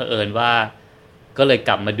เผอิญว่าก็เลยก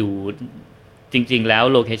ลับมาดูจริงๆแล้ว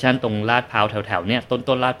โลเคชั่นตรงลาดพร้าวแถวๆเนี่ย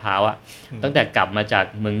ต้นลาดพร้าวอ่ะตั้งแต่กลับมาจาก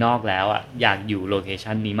เมืองนอกแล้วอ่ะอยากอยู่โลเค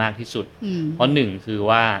ชั่นนี้มากที่สุดเพราะหนึ่งคือ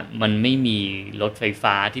ว่ามันไม่มีรถไฟ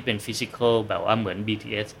ฟ้าที่เป็นฟิสิกอลแบบว่าเหมือน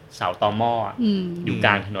BTS เสาตอหม้ออยู่ก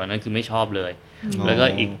ลางถนนนั้นคือไม่ชอบเลยแล้วก็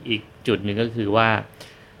อีกจุดหนึ่งก็คือว่า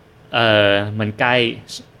มันใกล้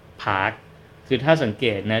พาร์คคือถ้าสังเก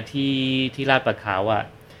ตนะที่ลาดประเขาอ่ะ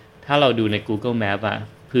ถ้าเราดูใน Google Map อ่ะ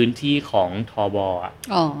พื้นที่ของทบอ่ะ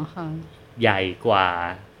ค่ะใหญ่กว่า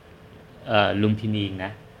ลุมพินีน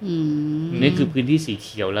ะนี่คือพื้นที่สีเ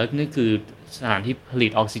ขียวแล้วนี่คือสถานที่ผลิ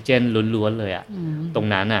ตออกซิเจนล้วนๆเลยอ่ะตรง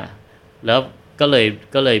นั้นอ่ะแล้วก็เ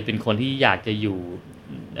ลยเป็นคนที่อยากจะอยู่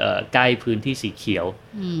ใกล้พื้นที่สีเขียว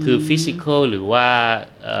คือฟิสิกอลหรือว่า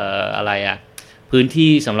อะไรอ่ะพื้น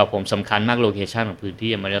ที่สำหรับผมสำคัญมากโลเคชันของพื้น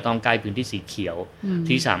ที่มันจะต้องใกล้พื้นที่สีเขียว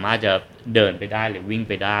ที่สามารถจะเดินไปได้หรือวิ่ง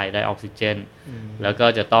ไปได้ออกซิเจนแล้วก็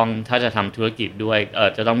จะต้องถ้าจะทำธุรกิจด้วย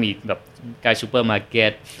จะต้องมีแบบใกล้ซูเปอร์มาร์เก็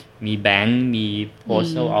ตมีแบงก์มีโพส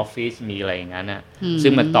ต์ออฟฟิศมีอะไรอย่างนั้นนะซึ่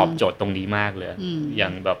งมันตอบโจทย์ตรงนี้มากเลยอย่า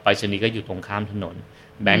งแบบไปรษณีย์ก็อยู่ตรงข้ามถนน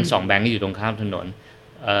แบงก์2แบงก์ก็อยู่ตรงข้ามถนน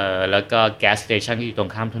แล้วก็แก๊สสเตชันก็อยู่ตร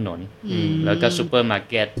งข้ามถนนแล้วก็ซูเปอร์มาร์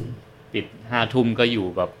เก็ตปิด 5 ทุ่มก็อยู่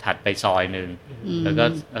แบบถัดไปซอยนึงแล้วก็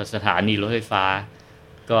สถานีรถไฟฟ้า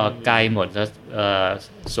ก็ใกล้หมดแล้ว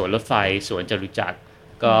สวนรถไฟสวนจตุจักร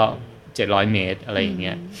ก็700 เมตรอะไรอย่างเ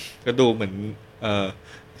งี้ยก็ดูเหมือน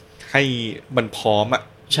ให้มันพร้อมอ่ะ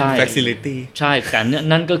ใช่ facility ใช่แต่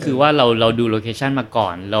นั่นก็คือว่าเราดูโลเคชันมาก่อ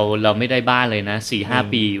นเราไม่ได้บ้านเลยนะ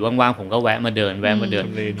 4-5 ปีว่างๆผมก็แวะมาเดิน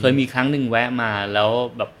เคยมีครั้งนึงแวะมาแล้ว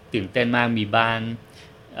แบบตื่นเต้นมากมีบ้าน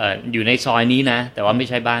อยู่ในซอยนี้นะแต่ว่าไม่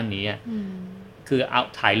ใช่บ้านนี้คือเอา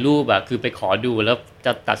ถ่ายรูปอะคือไปขอดูแล้วจ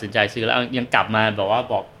ะตัดสินใจซื้อแล้วยังกลับมา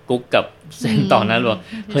บอกกุ๊กกับเซนตอนนั้นบอก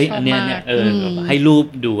เฮ้ยอันเนี้ยเนี่ยให้รูป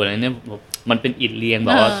ดูอะไรเนี่ยมันเป็นอิฐเรียงแบ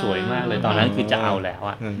บว่าสวยมากเลยตอนนั้นคือจะเอาแล้ว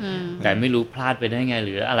อะแต่ไม่รู้พลาดไปได้ไงห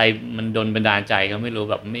รืออะไรมันโดนบันดาลใจก็ไม่รู้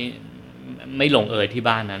แบบไม่ลงเอยที่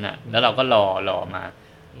บ้านนั้นอะแล้วเราก็รอมา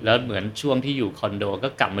แล้วเหมือนช่วงที่อยู่คอนโดก็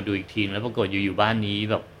กลับมาดูอีกทีแล้วปรากฏอยู่บ้านนี้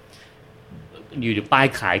แบบอยู่ป้าย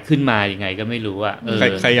ขายขึ้นมายังไงก็ไม่รู้อ่ะ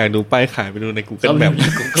ใครอยากดูป้ายขายไปดูใน Google Map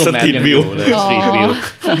สตรีทวิวเลยสตรีทวิว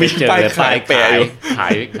ไม่เจอป้ายข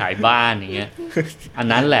ายบ้านอย่างเงี้ยอัน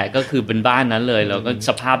นั้นแหละก็คือเป็นบ้านนั้นเลยเราก็ส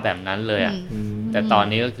ภาพแบบนั้นเลยอ่ะแต่ตอน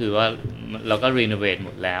นี้ก็คือว่าเราก็รีโนเวทหม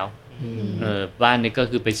ดแล้วบ้านนี้ก็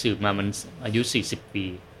คือไปสืบมามันอายุ40 ปี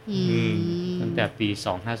ตั้งแต่ปี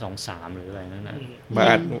2523หรืออะไรนั่นน่ะม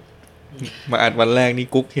าอัดวันแรกนี่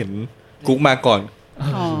กุ๊กเห็นกุ๊กมาก่อน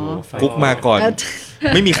กุ๊กมาก่อน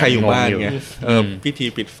ไม่มีใครอยู่บ้านไงพิธี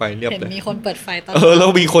ปิดไฟเรียบเลยเห็นมีคนเปิดไฟตอนแล้ว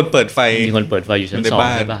มีคนเปิดไฟอยู่ชั้น2ใ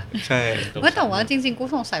ช่ป่ะใช่แต่ว่าจริงๆกุ๊ก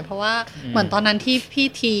สงสัยเพราะว่าเหมือนตอนนั้นที่พี่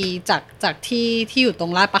ทีจากที่อยู่ตร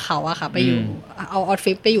งลาดประเขาอะค่ะไปอยู่เอาออฟ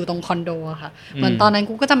ฟิศไปอยู่ตรงคอนโดอะค่ะเหมือนตอนนั้น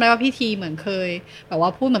กุ๊กก็จำได้ว่าพี่ทีเหมือนเคยแบบว่า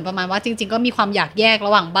พูดเหมือนประมาณว่าจริงๆก็มีความอยากแยกร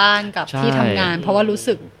ะหว่างบ้านกับที่ทำงานเพราะว่ารู้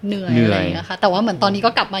สึกเหนื่อยอะไรอย่างเงี้ยค่ะแต่ว่าเหมือนตอนนี้ก็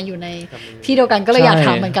กลับมาอยู่ในที่เดียวกันก็เลยอยากถ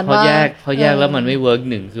ามเหมือนกันว่าพอแยกแล้วมันไม่เวิร์ก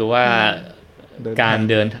หนึ่งคือว่าการ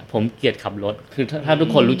เดินผมเกลียดขับรถคือถ้าทุก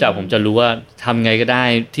คนรู้จักผมจะรู้ว่าทำไงก็ได้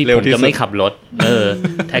ที่ผมจะไม่ขับรถ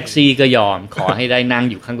แท็กซี่ก็ยอมขอให้ได้นั่ง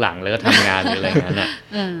อยู่ข้างหลังแล้วก็ทำงานหรืออะไรอย่างนั้น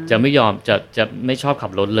จะไม่ยอมจะไม่ชอบขั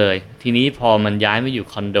บรถเลยทีนี้พอมันย้ายมาอยู่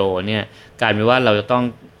คอนโดเนี่ยกลายเป็นว่าเราจะต้อง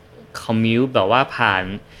คอมมิวต์แบบว่าผ่าน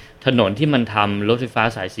ถนนที่มันทำรถไฟฟ้า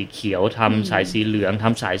สายสีเขียวทำสายสีเหลืองท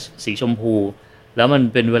ำสายสีชมพูแล้วมัน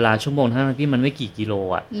เป็นเวลาชั่วโมงทั้งที่มันไม่กี่กิโล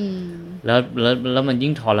อ่ะแล้วมัน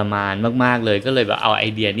ยิ่งทรมานมากๆเลยก็เลยแบบเอาไอ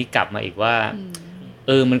เดียนี้กลับมาอีกว่า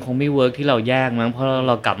มันคงไม่เวิร์กที่เราแยกมั้งเพราะเ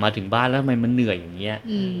รากลับมาถึงบ้านแล้วมันเหนื่อยอย่างเงี้ย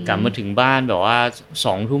กลับมาถึงบ้านแบบว่า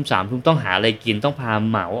 20:00 3:00 ต้องหาอะไรกินต้องพา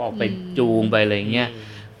เหมาออกไปจูงไปอะไรเงี้ย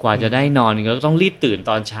กว่าจะได้นอนก็ต้องรีบตื่น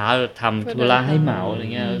ตอนเช้าทำธุระให้เหมาอะไร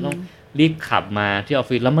เงี้ยต้องรีบขับมาที่ออฟ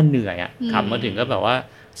ฟิศแล้วมันเหนื่อยอ่ะขับมาถึงก็แบบว่า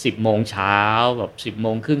 10:00 นแบบ 10:30 น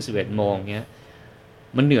 11:00 นเงี้ย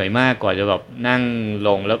มันเหนื่อยมากกว่าจะแบบนั่งล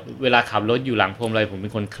งแล้วเวลาขับรถอยู่หลังพวงมาลัยผมเป็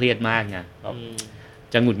นคนเครียดมากไงแบบ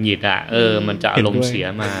จะหงุดหงิดอ่ะมันจะอารมณ์เสีย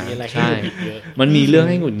มาใช่มันมีเรื่อง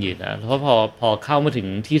ให้หงุดหงิดอ่ะเพราะพอเข้ามาถึง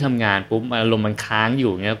ที่ทำงานปุ๊บอารมณ์มันค้างอ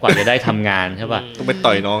ยู่เงี้ยกว่าจะได้ทำงานใช่ป่ะต้องไป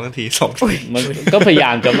ต่อยน้องทันที2 ทีมันก็พยาย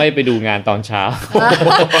ามจะไม่ไปดูงานตอนเช้า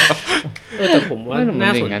แต่ผมว่าน่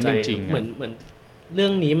าสนใจเหมือนเรื่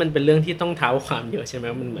องนี้มันเป็นเรื่องที่ต้องเท้าความเยอะใช่ไหม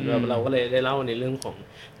มันเหมือนเราก็เลยได้เล่าในเรื่องของ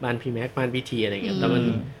บ้านพี่แม็กบ้านพิธีอะไรเงี้ยแต่มัน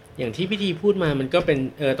อย่างที่พิธีพูดมามันก็เป็น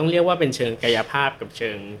ต้องเรียกว่าเป็นเชิงกายภาพกับเชิ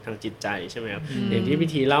งทางจิตใจใช่ไหมครับอย่างที่พิ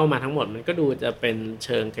ธีเล่ามาทั้งหมดมันก็ดูจะเป็นเ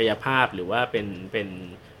ชิงกายภาพหรือว่าเป็น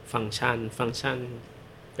ฟังก์ชัน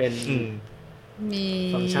เป็นมี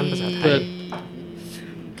ฟังก์ชันภาษาไทย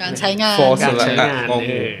การใช้งาน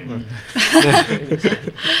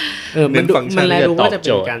มันแล้วรู้ว่าจะเ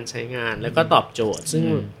ป็นการใช้งานแล้วก็ตอบโจทย์ซึ่ง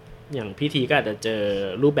อย่างพี่ทีก็อาจจะเจอ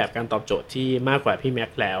รูปแบบการตอบโจทย์ที่มากกว่าพี่แม็ก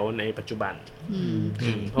แล้วในปัจจุบัน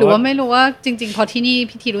หรือว่าไม่รู้ว่าจริงๆพอที่นี่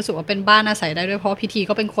พี่ทีรู้สึกว่าเป็นบ้านอาศัยได้ด้วยเพราะพี่ที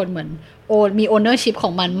ก็เป็นคนเหมือนมีโอเนอร์ชิพข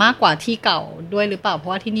องมันมากกว่าที่เก่าด้วยหรือเปล่าเพรา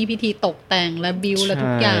ะว่าที่นี่พี่ทีตกแต่งและบิลและทุ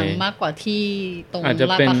กอย่างมากกว่าที่ตรง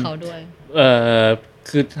ลาดปะเขาด้วย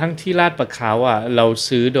คือทั้งที่ลาดปะเขาอ่ะเรา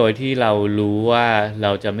ซื้อโดยที่เรารู้ว่าเร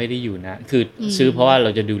าจะไม่ได้อยู่นะคือซื้อเพราะว่าเรา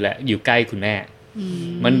จะดูแลอยู่ใกล้คุณแม่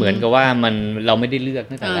มันเหมือนกับว่าเราไม่ได้เลือก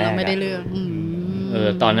ตั้งแต่แรกเราไม่ได้เลือก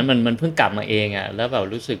ตอนนั้นมันเพิ่งกลับมาเองอ่ะแล้วแบบ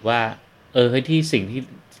รู้สึกว่าเฮ้ยที่สิ่ง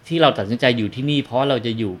ที่เราตัดสินใจอยู่ที่นี่เพราะเราจ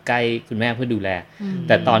ะอยู่ใกล้คุณแม่เพื่อดูแลแ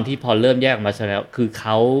ต่ตอนที่พอเริ่มแยกออกมาแล้วคือเข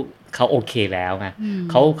าโอเคแล้วไง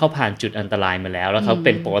เขาผ่านจุดอันตรายมาแล้วเขาเ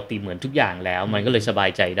ป็นปกติเหมือนทุกอย่างแล้วมันก็เลยสบา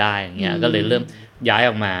ยใจได้อย่างเงี้ยก็เลยเริ่มย้าย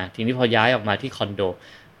ออกมาทีนี้พอย้ายออกมาที่คอนโด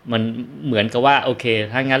มันเหมือนกับว่าโอเค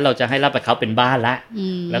ถ้างั้นเราจะให้ลาดปะเขาเป็นบ้านละ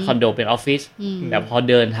แล้วคอนโดเป็นออฟฟิศแต่พอ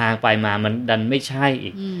เดินทางไปมามันดันไม่ใช่อี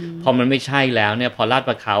กพอมันไม่ใช่แล้วเนี่ยพอลาด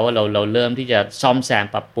ปะเขาเราเริ่มที่จะซ่อมแซม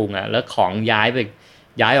ปรับปรุงอ่ะแล้วของย้าย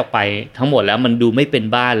ออกไปทั้งหมดแล้วมันดูไม่เป็น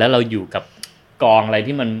บ้านแล้วเราอยู่กับกองอะไร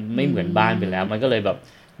ที่มันไม่เหมือนบ้านไปแล้วมันก็เลยแบบ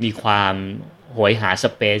มีความโหยหาส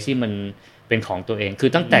เปซที่มันเป็นของตัวเองคื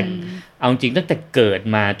อตั้งแต่เอาจริงตั้งแต่เกิด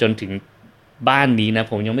มาจนถึงบ้านนี้นะ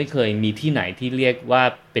ผมยังไม่เคยมีที่ไหนที่เรียกว่า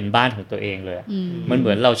เป็นบ้านของตัวเองเลยมันเห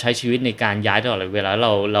มือนเราใช้ชีวิตในการย้ายตลอดเวลา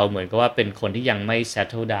เราเหมือนกับว่าเป็นคนที่ยังไม่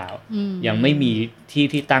settle down ยังไม่มี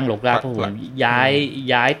ที่ตั้งรกรากเพราะผม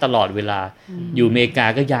ย้ายตลอดเวลาอยู่อเมริกา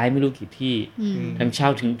ก็ย้ายไม่รู้กี่ที่ทั้งเช่า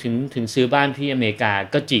ถึงซื้อบ้านที่อเมริกา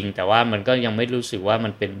ก็จริงแต่ว่ามันก็ยังไม่รู้สึกว่ามั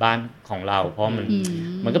นเป็นบ้านของเราเพราะ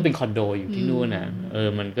มันก็เป็นคอนโดอยู่ที่นู่นน่ะ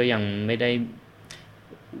มันก็ยังไม่ได้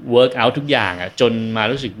work out ทุกอย่างอ่ะจนมา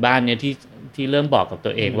รู้สึกบ้านเนี้ยที่เริ่มบอกกับ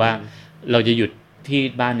ตัวเองว่าเราจะหยุดที่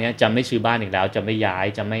บ้านนี้จะไม่ซื้อบ้านอีกแล้วจะไม่ย้าย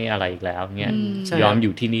จะไม่อะไรอีกแล้วเงี้ยยอมอ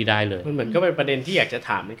ยู่ที่นี่ได้เลยมันเหมือนก็เป็นประเด็นที่อยากจะถ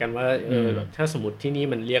ามเหมือนกันว่าถ้าสมมติที่นี่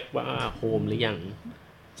มันเรียกว่าโฮมหรือยัง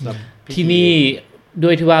ที่นี่ด้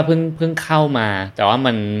วยที่ว่าเพิ่งเข้ามาแต่ว่า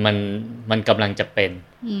มันกำลังจะเป็น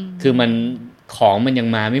คือมันของมันยัง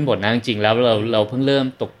มาไม่หมดนะจริงๆแล้วเราเพิ่งเริ่ม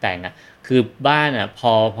ตกแต่งอ่ะคือบ้านอ่ะพ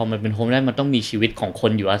อมันเป็นโฮมได้มันต้องมีชีวิตของค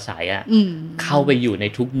นอยู่อาศัยอ่ะเข้าไปอยู่ใน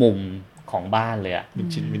ทุกมุมของบ้านเลยอ่ะมี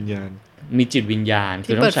จิตวิญญาณ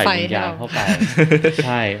คือต้องใส่วิญญาณเข้าไปใ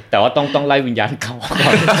ช่แต่ว่าต้องไล่วิญญาณเขาก่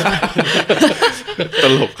อนต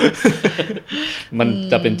ลกมัน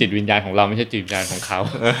จะเป็นจิตวิญญาณของเราไม่ใช่จิตวิญญาณของเขา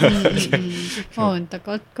แต่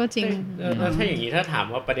ก็จริงถ้าอย่างนี้ถ้าถาม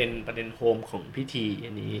ว่าประเด็นโฮมของพิธี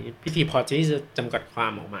อันนี้พิธีพอที่จะจำกัดควา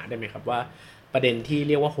มออกมาได้ไหมครับว่าประเด็นที่เ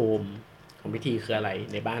รียกว่าโฮมของพิธีคืออะไร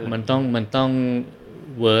ในบ้านเรามันต้อง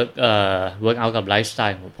work out กับไลฟ์สไต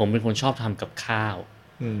ล์ผมเป็นคนชอบทำกับข้าว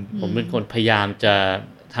ผมเป็นคนพยายามจะ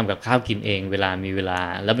ทำกับข้าวกินเองเวลามีเวลา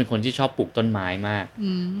แล้วเป็นคนที่ชอบปลูกต้นไม้มาก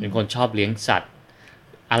เป็นคนชอบเลี้ยงสัตว์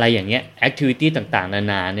อะไรอย่างเงี้ยแอคทิวิตี้ต่างๆนา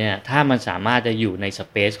นาเนี่ยถ้ามันสามารถจะอยู่ในส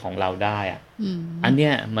เปซของเราได้อ่ะอันเนี้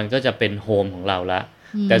ยมันก็จะเป็นโฮมของเราละ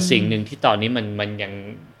แต่สิ่งหนึ่งที่ตอนนี้มันยัง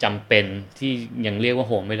จำเป็นที่ยังเรียกว่าโ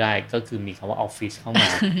ฮมไม่ได้ก็คือมีคำว่าออฟฟิศเข้ามา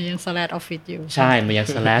ยังสแลชออฟฟิศอยู่ใช่มันยัง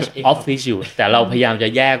สแลชออฟฟิศอยู่แต่เราพยายามจะ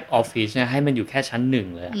แยกออฟฟิศเนี่ยให้มันอยู่แค่ชั้นหนึ่ง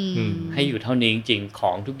เลยให้อยู่เท่านี้จริงๆข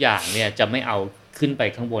องทุกอย่างเนี่ยจะไม่เอาขึ้นไป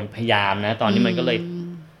ข้างบนพยายามนะตอนนี้มันก็เลย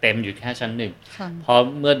เต็มอยู่แค่ชั้นหนึ่งเพราะ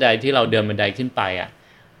เมื่อใดที่เราเดินบันไดขึ้นไปอ่ะ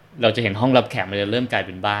เราจะเห็นห้องรับแขกมันจะเริ่มกลายเ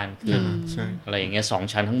ป็นบ้านคืออะไรอย่างเงี้ย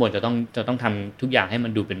2ชั้นข้างบนจะต้องทำทุกอย่างให้มั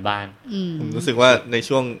นดูเป็นบ้านผมรู้สึกว่าใน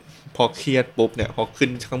ช่วงพอเครียดปุ๊บเนี่ยพอขึ้น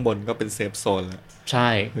ข้างบนก็เป็นเซฟโซนแล้วใช่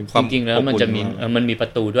จริงๆแล้วมันจะมีปร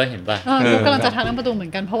ะตูด้วยเห็นป่ะกำลังจะทักเรื่องประตูเหมือ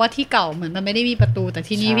นกันเพราะว่าที่เก่าเหมือนมันไม่ได้มีประตูแต่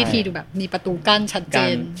ที่นี่วิธีดูแบบมีประตูกั้นชัดเ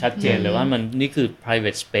จนเลยว่ามันนี่คือ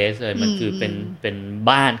private space เลยมันคือเป็น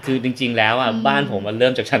บ้านคือจริงๆแล้วอ่ะบ้านผมมันเริ่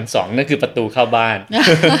มจากชั้น2นั่นคือประตูเข้าบ้าน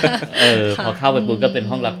พอเข้าไปปุ๊บก็เป็น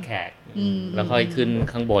ห้องรับแขกแล้วค่อยขึ้น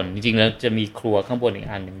ข้างบนจริงๆแล้วจะมีครัวข้างบนอีก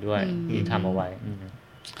อันนึงด้วยที่ทำเอาไว้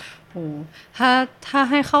โอ้ถ้า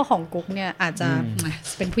ให้เข้าของกุ๊กเนี่ยอาจจะ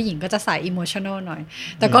เป็นผู้หญิงก็จะสายอิโมชัน a ลหน่อย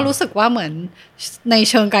แต่ก็รู้สึกว่าเหมือนใน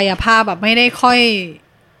เชิงกายภาพแบบไม่ได้ค่อย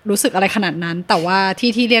รู้สึกอะไรขนาดนั้นแต่ว่า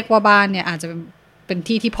ที่เรียกว่าบ้านเนี่ยอาจจะเป็น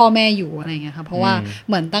ที่พ่อแม่อยู่อะไรเงี้ยค่ะเพราะว่าเ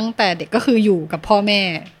หมือนตั้งแต่เด็กก็คืออยู่กับพ่อแม่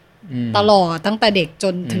ตลอดตั้งแต่เด็กจ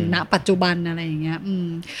นถึงณปัจจุบันอะไรอย่างเงี้ย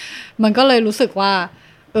มันก็เลยรู้สึกว่า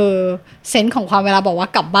เซนส์ของความเวลาบอกว่า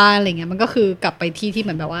กลับบ้านอะไรเงี้ยมันก็คือกลับไปที่เห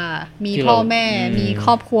มือนแบบว่ามีพ่อแม่มีค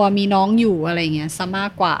รอบครัวมีน้องอยู่อะไรเงี้ยซะมา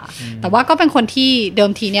กกว่าแต่ว่าก็เป็นคนที่เดิ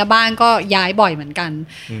มทีเนี่ยบ้านก็ย้ายบ่อยเหมือนกัน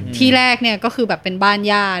ที่แรกเนี่ยก็คือแบบเป็นบ้าน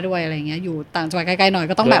ย่าด้วยอะไรเงี้ยอยู่ต่างจังหวัดไกลๆหน่อย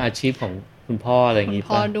ก็ต้องแบบอาชีพของคุณพ่ออะไรอย่างงี้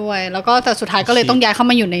พ่อด้วยแล้วก็แต่สุดท้ายก็เลยต้องย้ายเข้า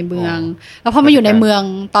มาอยู่ในเมืองแล้วพอมาอยู่ในเมือง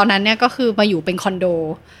ตอนนั้นเนี่ยก็คือมาอยู่เป็นคอนโด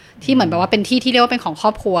ที่เหมือนแบบว่าเป็นที่เรียกว่าเป็นของคร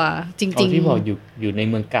อบครัวจริงๆที่บอกอยู่ใน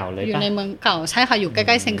เมืองเก่าเลยป่ะอยู่ในเมืองเก่าใช่ค่ะอยู่ใก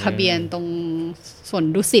ล้ๆเซนคาเบียนตรงสวน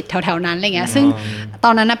ดุสิตแถวๆนั้นอะไรเงี้ยซึ่งต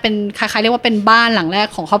อนนั้นน่ะเป็นคล้ายๆเรียกว่าเป็นบ้านหลังแรก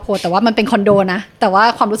ของครอบครัวแต่ว่ามันเป็นคอนโดนะแต่ว่า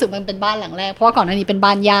ความรู้สึกมันเป็นบ้านหลังแรกเพราะว่าก่อนหน้านี้เป็นบ้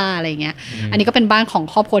านย่าอะไรเงี้ยอันนี้ก็เป็นบ้านของ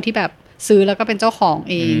ครอบครัวที่แบบซื้อแล้วก็เป็นเจ้าของ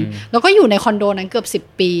เองแล้วก็อยู่ในคอนโดนั้นเกือบ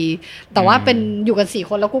10 ปีแต่ว่าเป็นอยู่กัน4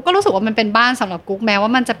 คนแล้วกูก็รู้สึกว่ามันเป็นบ้านสำหรับกูแม้ว่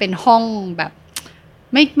ามันจะเป็นห้องแบบ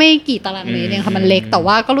ไม่กี่ตารางเมตรเองค่ะมันเล็กแต่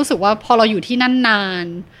ว่าก็รู้สึกว่าพอเราอยู่ที่นั่นนาน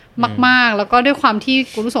มากๆแล้วก็ด้วยความที่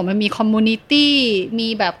กูรู้สึกมันมีคอมมูนิตี้มี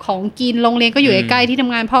แบบของกินโรงเรียนก็อยู่ใกล้ๆที่ท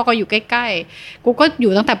ำงานพ่อก็อยู่ใกล้ๆกูก็อ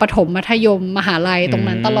ยู่ตั้งแต่ประถมมัธยมมหาลัยตรง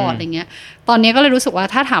นั้นตลอดอะไรเงี้ยตอนนี้ก็เลยรู้สึกว่า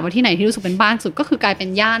ถ้าถามว่าที่ไหนที่รู้สึกเป็นบ้านสุดก็คือกลายเป็น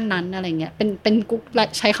ย่านนั้นอะไรเงี้ยเป็นกู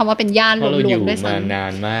ใช้คำว่าเป็นย่านรวมๆด้วยซ้ำเพราะเราอยู่มานา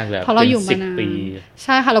นมากแล้วเพราะเราอยู่มานานใ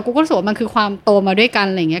ช่ค่ะแล้วกูก็รู้สึกว่ามันคือความโตมาด้วยกัน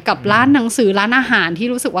อะไรเงี้ยกับร้านหนังสือร้านอาหารที่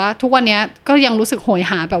รู้สึกว่าทุกวันนี้ก็ยังรู้สึกโหย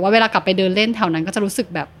หาแบบว่าเวลากลับไปเดินเล่นแถวนั้นก็จะรู้สึก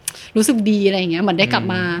แบบรู้สึกดีอะไรอย่างเงี้ยเหมือนได้กลับ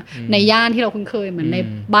มาในย่านที่เราคุ้นเคยเหมือนใน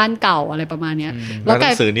บ้านเก่าอะไรประมาณเนี้ยแล้วหนั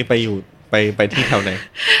งสือนี่ไปที่แถวไหน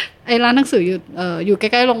ไอ้ร้านหนังสืออยู่ใก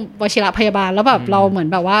ล้ๆโรงวชิรพยาบาลแล้วแบบเราเหมือน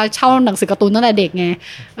แบบว่าเช่าหนังสือการ์ตูนตั้งแต่เด็กไง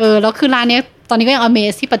แล้วคือร้านเนี้ยตอนนี้ก็ยัง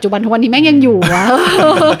Amazeที่ปัจจุบันทุกวันนี้แม่งยังอยู่อะ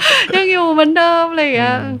ยังอยู่เหมือนเดิมอะไรอย่างเ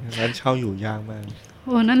งี้ยร้านเช่าอยู่ยากมาก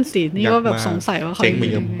นั่นสินี่ว่าแบบสงสัยว่าเขาเจ๊งไป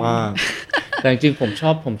เยอะมากแต่จริงๆผมช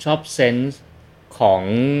อบเซนส์ของ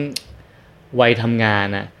วัยทำงาน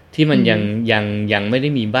อะที่มันยังไม่ได้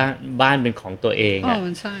มีบ้านเป็นของตัวเองอ่ะ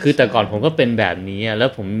คือแต่ก่อนผมก็เป็นแบบนี้แล้ว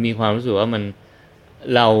ผมมีความรู้สึกว่ามัน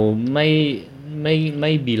เราไ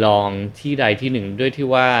ม่บีลองที่ใดที่หนึ่งด้วยที่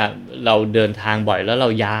ว่าเราเดินทางบ่อยแล้วเรา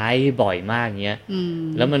ย้ายบ่อยมากเงี้ย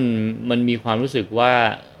แล้วมันมีความรู้สึกว่า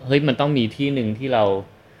เฮ้ยมันต้องมีที่หนึ่งที่เร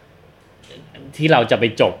าจะไป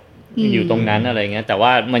จบอยู่ตรงนั้นอะไรเงี้ยแต่ว่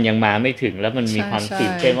ามันยังมาไม่ถึงแล้วมันมีความตื่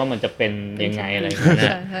นเต้นว่ามันจะเป็นยังไงอะไรเงี้ยน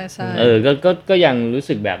ะก็ยังรู้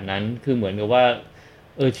สึกแบบนั้นคือเหมือนกับว่า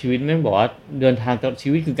ชีวิตไม่บอกว่าเดินทางชี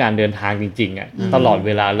วิตคือการเดินทางจริงๆอ่ะตลอดเ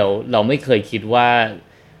วลาเราไม่เคยคิดว่า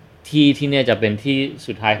ที่เนี่ยจะเป็นที่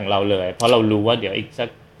สุดท้ายของเราเลยเพราะเรารู้ว่าเดี๋ยวอีกสัก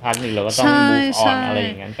พักนึงเราก็ต้อง move on อะไรอ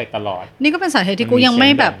ย่างนั้นไปตลอดนี่ก็เป็นสาเหตุที่กูยังไม่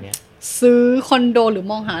แบบซื้อคอนโดหรือ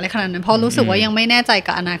มองหาอะไรขนาดนั้นเพราะรู้สึกว่ายังไม่แน่ใจ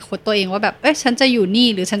กับอนาคตตัวเองว่าแบบฉันจะอยู่นี่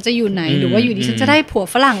หรือฉันจะอยู่ไหนหรือว่าอยู่ดีฉันจะได้ผัว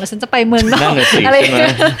ฝรั่งหรือฉันจะไปเมืองนอกอะไร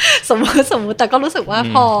สมมติแต่ก็รู้สึกว่า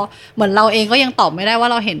พอเหมือนเราเองก็ยังตอบไม่ได้ว่า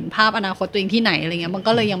เราเห็นภาพอนาคตตัวเองที่ไหนอะไรเงี้ยมัน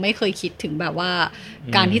ก็เลยยังไม่เคยคิดถึงแบบว่า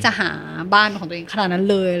การที่จะหาบ้านของตัวเองขนาดนั้น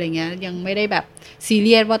เลยอะไรเงี้ยยังไม่ได้แบบซีเ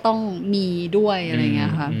รียสว่าต้องมีด้วยอะไรเงี้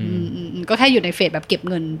ยค่ะก็แค่อยู่ในเฟสแบบเก็บ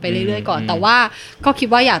เงินไปเรื่อยๆก่อนแต่ว่าก็คิด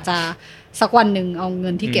ว่าอยากจะสักวันหนึ่งเอาเงิ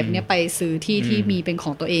นที่เก็บเนี่ยไปซื้อที่มีเป็นข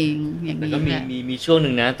องตัวเองอย่างนี้แล้วก็มีช่วงห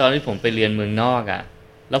นึ่งนะตอนที่ผมไปเรียนเมืองนอกอ่ะ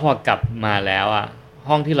แล้วพอกลับมาแล้วอ่ะ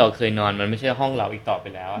ห้องที่เราเคยนอนมันไม่ใช่ห้องเราอีกต่อไป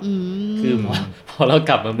แล้วคือพอเรา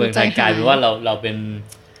กลับมาเมืองไทยกลายเป็นว่าเราเป็น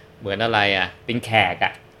เหมือนอะไรอ่ะเป็นแขกอ่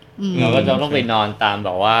ะเราก็จะต้องไปนอนตามแบ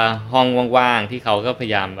บว่าห้องว่างๆที่เขาก็พย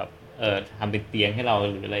ายามแบบทำเป็นเตียงให้เรา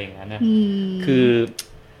หรืออะไรอย่างนั้นนะคือ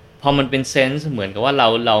พอมันเป็นเซนส์เหมือนกับว่าเ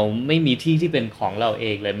ราไม่มีที่เป็นของเราเอ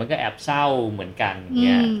งเลยมันก็แอบเศร้าเหมือนกันเ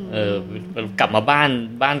นี่ยกลับมา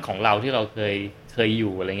บ้านของเราที่เราเคยอ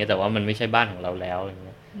ยู่อะไรเงี้ยแต่ว่ามันไม่ใช่บ้านของเราแล้วอะไรเ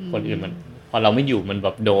งี้ยคนอื่นมันพอเราไม่อยู่มันแบ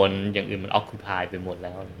บโดนอย่างอื่นมันออคูพายไปหมดแ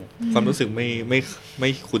ล้วอะไรเงี้ยความรู้สึกไม่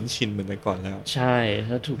คุ้นชินเหมือนแต่ก่อนแล้วใช่แ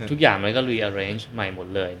ล้วทุกอย่างมันก็ rearrange ใหม่หมด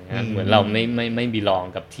เลยนะเหมือนเราไม่บีลอง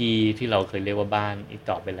กับที่เราเคยเรียกว่าบ้านอีก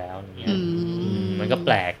ต่อไปแล้วอย่างเงี้ยมันก็แ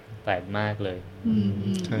ปลกมากเลย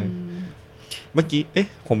ใช่เมื่อกี้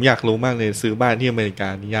ผมอยากรู้มากเลยซื้อบ้านที่อเมริกา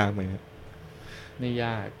นี่ยากไหมไม่ย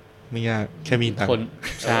ากแค่มีตังค์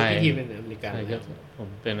ใช่ที่เป็นอเมริกันผม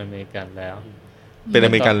เป็นอเมริกันแล้วเป็นอ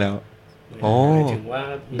เมริกันแล้วอ๋อถึงว่า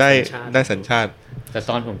ได้สัญชาติแต่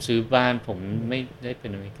ตอนผมซื้อบ้านผมไม่ได้เป็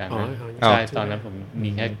นอเมริกันนะใช่ตอนนั้นผมมี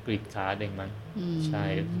แค่กรีนการ์ดเองมั้งใช่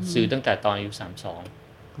ซื้อตั้งแต่ตอนอายุ32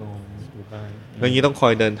แล้วนี้ต้องคอ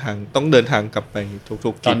ยเดินทางกลับไปทุ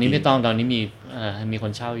กๆตอนนี้ไม่ต้องตอนนี้มีค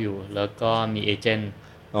นเช่าอยู่แล้วก็มีเอเจนต์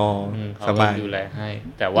อ๋อเขาก็ดูแลให้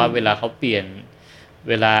แต่ว่าเวลาเขาเปลี่ยน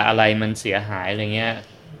เวลาอะไรมันเสียหายอะไรเงี้ย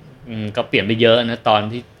ก็เปลี่ยนไปเยอะนะตอน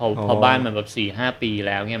ที่พอบ้านมันแบบ 4-5 ปีแ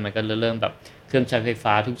ล้วเนี่ยมันก็เริ่มแบบเครื่องใช้ไฟ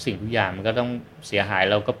ฟ้าทุกสิ่งทุกอย่างมันก็ต้องเสียหาย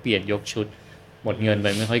เราก็เปลี่ยนยกชุดหมดเงินไป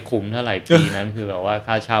ไม่ค่อยคุ้มเท่าไหร่ปีนั้นคือแบบว่า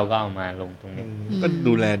ค่าเช่าก็เอามาลงตรงนี้ก็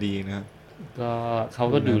ดูแลดีนะก็เขา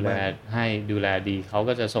ก็ดูแลให้ดูแลดีเขา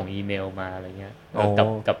ก็จะส่งอีเมลมาอะไรเงี้ย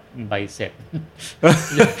กับใบเสร็จ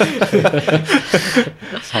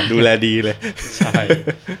ดูแลดีเลยใช่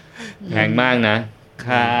แพงมากนะ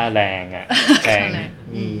ค่าแรงอ่ะแพ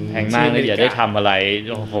งมากเลยอย่าได้ทำอะไร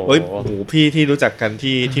โอ้โหพี่ที่รู้จักกัน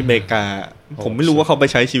ที่อเมริกาผมไม่รู้ว่าเขาไป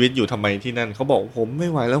ใช้ชีวิตอยู่ทำไมที่นั่นเขาบอกผมไม่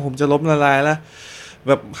ไหวแล้วผมจะล้มละลายแล้ว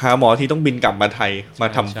แบบหาหมอที่ต้องบินกลับมาไทยมา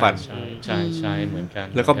ทำฟันใช่เหมือนกัน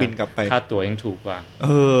แล้วก็บินกลับไปค่าตั๋วยังถูกกว่า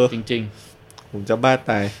จริงๆผมจะบ้า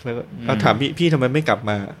ตายแล้วก็ถามพี่ทำไมไม่กลับ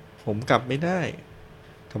มาผมกลับไม่ได้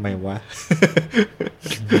ทำไมวะ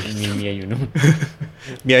มีเมียอยู่นู่น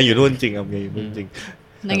เมียอยู่นู่นจริงเมียอยู่นู่นจริง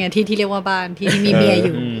นั่นไงที่เรียกว่าบ้านที่มีเมียอ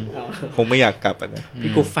ยู่คงไม่อยากกลับอ่ะนะ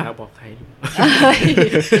พี่กูฝากบอกใคร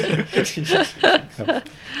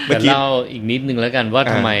แต่เล่าอีกนิดนึงแล้วกันว่า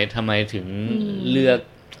ทำไมถึงเลือก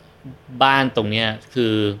บ้านตรงเนี้ยคื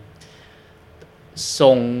อท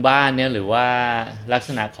รงบ้านเนี่ยหรือว่าลักษ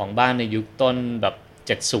ณะของบ้านในยุคต้นแบบ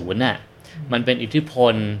70น่ะมันเป็นอิทธิพ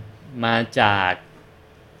ลมาจาก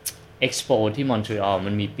Expo ที่มอนทรีออล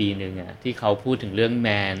มันมีปีนึงอ่ะที่เขาพูดถึงเรื่อง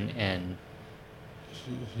Man and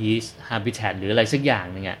His Habitat หรืออะไรสักอย่าง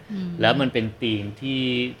นึงอ่ะแล้วมันเป็นธีม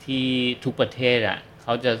ที่ทุกประเทศอ่ะเข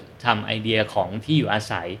าจะทำไอเดียของที่อยู่อา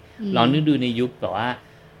ศัยลองนึกดูในยุคแบบว่า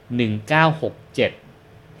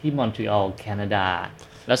1967ที่มอนทรีออลแคนาดา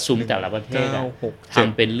แล้วซุ้มแต่ละประเทศท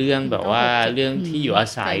ำเป็นเรื่องแบบว่าเรื่องที่อยู่อา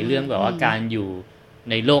ศัยเรื่องแบบว่าการอยู่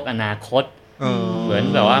ในโลกอนาคตเหมือน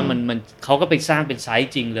แบบว่ามันเขาก็ไปสร้างเป็นไซ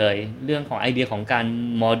ต์จริงเลยเรื่องของไอเดียของการ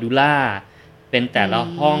โมดูล่าเป็นแต่ละ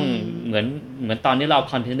ห้องเหมือนตอนนี้เรา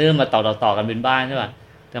คอนเทนเนอร์มาต่อกันเป็นบ้านใช่ป่ะ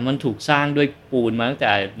แต่มันถูกสร้างด้วยปูนมาตั้งแ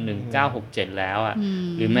ต่1967แล้วอ่ะ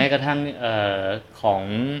หรือแม้กระทั่งของ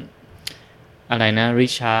อะไรนะริ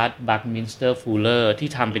ชาร์ดบัคมินสเตอร์ฟูลเลอร์ที่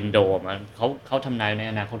ทำเป็นโดมเขาทำนายใน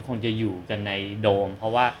อนาคตคนจะอยู่กันในโดมเพรา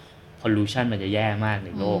ะว่าพอลูชันมันจะแย่มากใน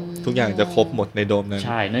โลกทุกอย่างจะครบหมดในโดมนั้นใ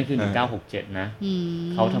ช่นั่นคือ1967นะ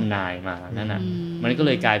เขาทำนายมานั่นน่ะมันก็เ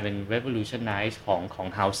ลยกลายเป็น revolutionize ของ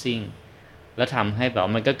housing แล้วทำให้แบบ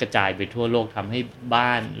มันก็กระจายไปทั่วโลกทำให้บ้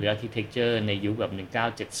านหรือ architecture ในยุคแบบ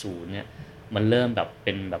1970เนี่ยมันเริ่มแบบเ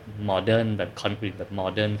ป็นแบบโมเดิร์นแบบคอนกรีตแบบโม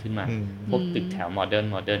เดิร์นขึ้นมาพวกตึกแถวโมเดิร์น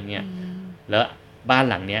เนี่ยแล้วบ้าน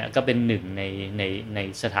หลังเนี้ยก็เป็นหนึ่งใน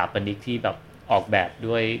สถาปนิกที่แบบออกแบบ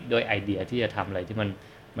ด้วยไอเดียที่จะทำอะไรที่มัน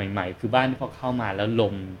ใหม่ๆคือบ้านที่พอเข้ามาแล้วล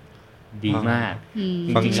มดีมาก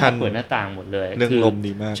ฟังก์ชันเปิดหน้าต่างหมดเลยเรื่องลม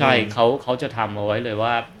ดีมากใช่เขาจะทำเอาไว้เลย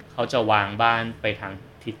ว่าเขาจะวางบ้านไปทาง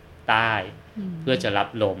ทิศใต้เพื่อจะรับ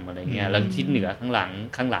ลมอะไรเงี้ยแล้วทิศเหนือข้างห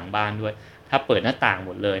ลังบ้านด้วยถ้าเปิดหน้าต่างห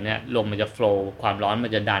มดเลยเนี่ยลมมันจะโฟลว์ความร้อนมั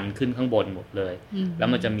นจะดันขึ้นข้างบนหมดเลยแล้ว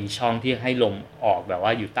มันจะมีช่องที่ให้ลมออกแบบว่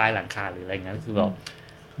าอยู่ใต้หลังคาหรืออะไรเงี้ยคือแบบ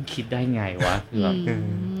คิดได้ไงวะคือแบบ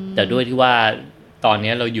แต่ด้วยที่ว่าตอน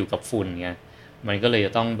นี้เราอยู่กับฝุ่นไงมันก็เลยจ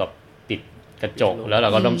ะต้องแบบติดกระจกแล้วเรา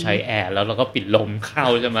ก็ต้องใช้แอร์แล้วเราก็ปิดลมเข้า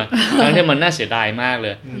ใช่ไหมทั้งที่มันน่าเสียดายมากเล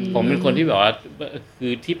ยผมเป็นคนที่แบบว่าคื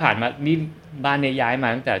อที่ผ่านมานี่บ้านเนี่ยย้ายมา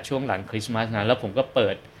ตั้งแต่ช่วงหลังคริสต์มาสนะแล้วผมก็เปิ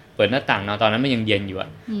ดหน้าต่างนอนตอนนั้นมันยังเย็นอยู่อะ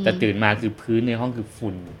แต่ตื่นมาคือพื้นในห้องคือ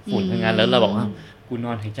ฝุ่นทั้งนั้นแล้วเราบอกว่ากูน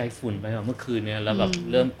อนหายใจฝุ่นไปเมื่อคืนเนี่ยแล้วแบบ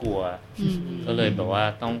เริ่มกลัวก็เลยแบบว่า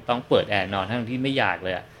ต้องเปิดแอร์นอนทั้งที่ไม่อยากเล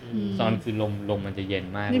ยอะตอนคือลมมันจะเย็น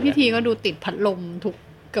มากนี่พี่ทีก็ดูติดพัดลม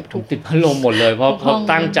เกือบทุกติดพัดลมหมดเลยเพราะ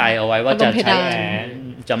ตั้งใจเอาไว้ว่าจะใช้แอร์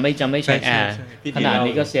จะไม่ใช้แอร์ขนาด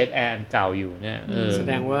นี้ก็เซฟแอร์เก่าอยู่เนี่ยแส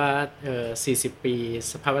ดงว่า40 ปี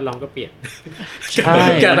สภาพแวดล้อมก็เปลี่ยนใช่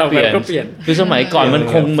การออกแบบก็เปลี่ยนคือสมัยก่อนมัน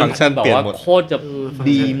คงมันแบบว่าโคตรจะ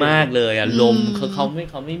ดีมากเลยอ่ะลมเขา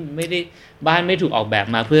ไม่ได้บ้านไม่ถูกออกแบบ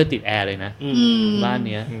มาเพื่อติดแอร์เลยนะบ้านเ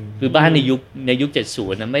นี้ยคือบ้านในยุค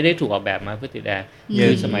70นะไม่ได้ถูกออกแบบมาเพื่อติดแอร์คื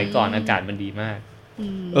อสมัยก่อนอากาศมันดีมาก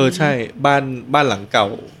ใช่บ้านหลังเก่า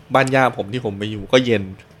บ้านย่าผมที่ผมไปอยู่ก็เย็น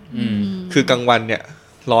คือกลางวันเนี่ย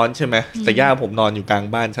ร้อนใช่ไหมแต่ย่าผมนอนอยู่กลาง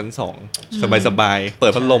บ้านชั้น2สบายๆเปิ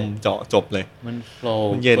ดพัดลมเจาะจบเลยมันโฟล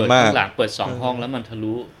ว์เย็นมากหลังเปิด2ห้องแล้วมันทะ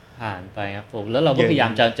ลุผ่านไปครับผมแล้วเราก็พยายา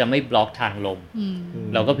มจะไม่บล็อกทางลม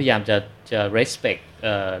เราก็พยายามจะ respect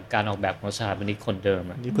การออกแบบของสถาปนิกคนเดิม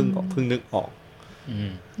นี่เพิ่งนึกออก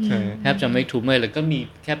แทบจะไม่ทุบไม่เลยก็มี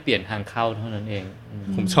แค่เปลี่ยนทางเข้าเท่านั้นเอง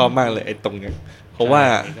ผมชอบมากเลยไอ้ตรงเนี้ยเพราะว่า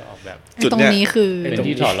จุดเนี้ยคือเป็น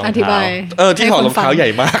ที่ถอดรองเท้าที่ถอดรองเท้าใหญ่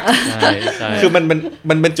มากคือมั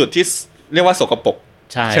นเป็นจุดที่เรียกว่าสกปรก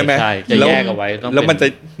ใช่ไหม จะแยกเอาไว้แล้ว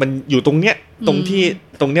มันอยู่ตรงเนี้ยตร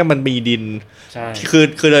งเนี้ยมันมีดิน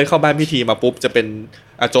คือเดินเข้าบ้านพิธีมาปุ๊บจะเป็น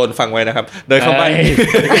โจรฟังไว้นะครับเดินเข้าบ้าน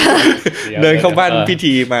เดินเข้าบ้านพิ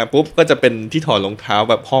ธีมาปุ๊บก็จะเป็นที่ถอดรองเท้า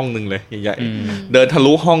แบบห้องนึงเลยใหญ่ๆเดินทะ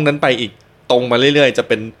ลุห้องนั้นไปอีกตรงมาเรื่อยๆจะ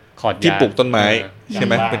เป็นที่ปลูกต้นไม้ใช่ไ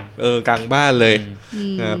หมเป็นกลางบ้านเลย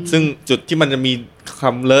ซึ่งจุดที่มันจะมีค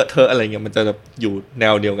ำเลอะเทอะอะไรเงี้ยมันจะอยู่แน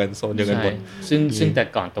วเดียวกันโซนเดียวกันหมดซึ่งแต่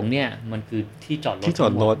ก่อนตรงเนี้ยมันคือที่จอดร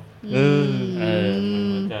ถ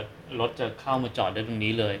รถจะเข้ามาจอดได้ตรง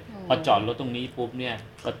นี้เลยพอจอดรถตรงนี้ปุ๊บเนี่ย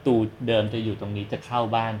ประตูเดิมจะอยู่ตรงนี้จะเข้า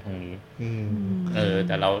บ้านทางนี้แ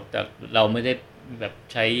ต่เราไม่ได้แบบ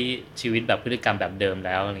ใช้ชีวิตแบบพฤติกรรมแบบเดิมแ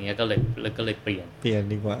ล้วอะไรเงี้ยก็เลยเปลี่ยน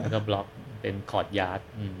ดีกว่าแล้วก็บล็อกเป็นคอร์ดยาร์ด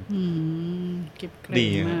ดี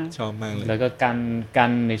ชอบมากเลยแล้วก็กั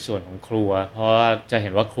นในส่วนของครัวเพราะว่าจะเห็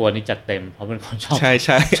นว่าครัวนี่จัดเต็มเพราะเป็นคนชอบ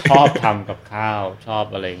ชอบทำกับข้าวชอบ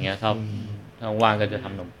อะไรเงี้ยชอบว่างก็จะท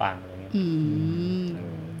ำขนมปังอะไรเงี้ย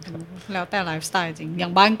แล้วแต่ไลฟ์สไตล์จริงอย่า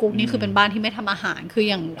งบ้านกุ๊กนี่คือเป็นบ้านที่ไม่ทำอาหารคือ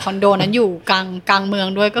อย่างคอนโดนั้นอยู่กลางเมือง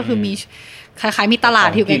ด้วยก็คือมีคล้ายๆมีตลาด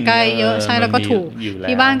อยู่ใกล้ๆเยอะใช่แล้วก็ถูก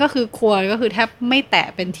ที่บ้านก็คือครัวก็คือแทบไม่แตะ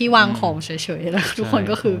เป็นที่วางของเฉยๆแล้วทุกคน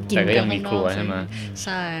ก็คือกินกันข้างนอกใช่ไหมใ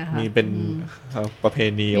ช่ค่ะมีเป็นประเพ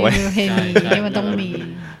ณีไว้ประเพณีที่มันต้องมี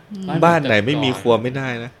บ้านไหนไม่มีครัวไม่ได้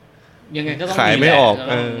นะยังไงก็ต้องขายไม่ออก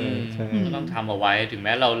ก็ต้องทำเอาไว้ถึงแ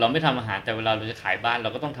ม้เราไม่ทำอาหารแต่เวลาเราจะขายบ้านเรา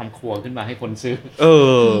ก็ต้องทำครัวขึ้นมาให้คนซื้อ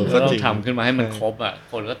ก็ต้องทำขึ้นมาให้มันครบอ่ะ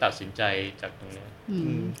คนก็ตัดสินใจจากตรงนี้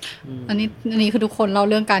อันนี้คือทุกคนเล่า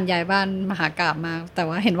เรื่องการย้ายบ้านมหากาพย์มาแต่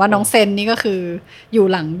ว่าเห็นว่าน้องเซนนี่ก็คืออยู่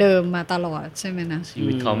หลังเดิมมาตลอดใช่ไหมนะชี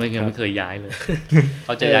วิตเขาไม่เคยย้ายเลยเข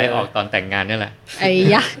าจะย้ายออกตอนแต่งงานนี่แหละไอ้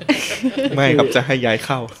ยะไม่ครับจะให้ย้ายเ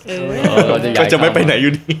ข้าก็จะไม่ไปไหนอ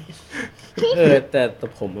ยู่ดีแต่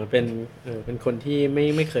ผมเป็นคนที่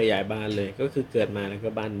ไม่เคยย้ายบ้านเลยก็คือเกิดมาแล้วก็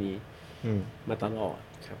บ้านนี้มาตลอด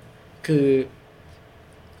ครับคือ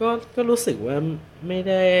ก็รู้สึกว่าไม่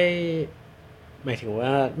ได้หมายถึงว่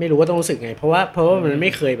าไม่รู้ว่าต้องรู้สึกไงเพราะว่ามันไ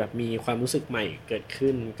ม่เคยแบบมีความรู้สึกใหม่เกิด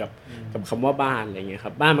ขึ้นกับคำว่าบ้านอะไรเงี้ยค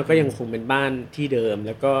รับบ้านมันก็ยังคงเป็นบ้านที่เดิมแ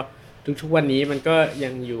ล้วก็ทุกวันนี้มันก็ยั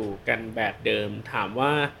งอยู่กันแบบเดิมถามว่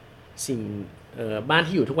าสิ่งบ้าน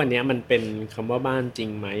ที่อยู่ทุกวันนี้มันเป็นคำว่าบ้านจริง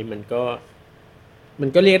ไหมมัน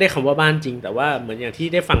ก็เรียกได้คำว่าบ้านจริงแต่ว่าเหมือนอย่างที่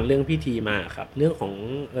ได้ฟังเรื่องพิธีมาครับเรื่องของ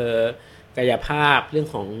กายภาพเรื่อง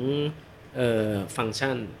ของฟังก์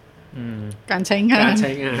ชันการใช้งาน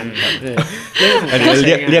ครับเรื่องของอันนี้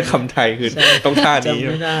เรียกคำไทยคือต้องท่านี้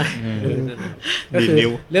ไม่ได้ก็คือ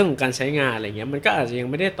เรื่องของการใช้งานอะไรเงี้ยมันก็อาจจะยัง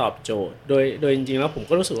ไม่ได้ตอบโจทย์โดยจริงๆแล้วผม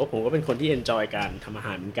ก็รู้สึกว่าผมก็เป็นคนที่เอนจอยการทำอาห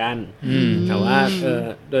ารเหมือนกันแต่ว่า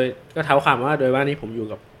โดยก็เท้าความว่าโดยว่านี่ผมอยู่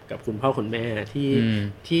กับคุณพ่อคุณแม่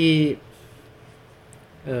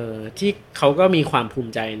ที่เขาก็มีความภู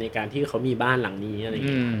มิใจในการที่เขามีบ้านหลังนี้อะไร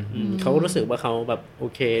เงี้ยเขาก็รู้สึกว่าเขาแบบโอ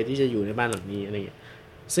เคที่จะอยู่ในบ้านหลังนี้อะไรเงี้ย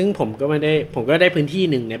ซึ่งผมก็ได้พื้นที่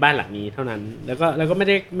หนึ่งในบ้านหลังนี้เท่านั้นแล้วก็ไม่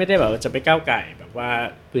ได้แบบจะไปก้าวไก่แบบว่า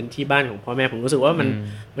พื้นที่บ้านของพ่อแม่ผมรู้สึกว่า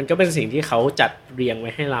มันก็เป็นสิ่งที่เขาจัดเรียงไว้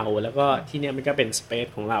ให้เราแล้วก็ที่เนี้ยมันก็เป็นสเปซ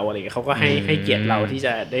ของเราอะไรเงี้ยเขาก็ให้เกียรติเราที่จ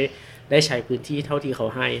ะได้ใช้พื้นที่เท่าที่เขา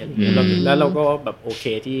ให้อะไรเงี้ยแล้วเราก็แบบโอเค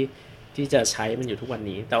ที่จะใช้มันอยู่ทุกวัน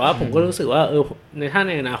นี้แต่ว่าผมก็รู้สึกว่าใ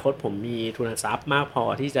นอนาคตผมมีทุนทรัพย์มากพอ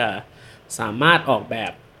ที่จะสามารถออกแบ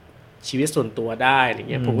บชีวิตส่วนตัวได้อะไร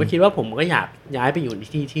เงี้ยผมก็คิดว่าผมก็อยากย้ายไปอยู่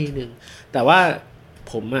ที่นึงแต่ว่า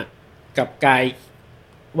ผมอ่ะกับกาย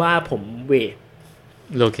ว่าผมเวท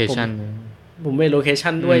โลเคชั่นผมเวทโลเค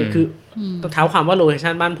ชั่นด้วยคือต้องเท้าความว่าโลเค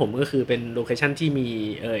ชั่นบ้านผมก็คือเป็นโลเคชั่นที่มี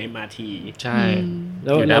MRT ใช่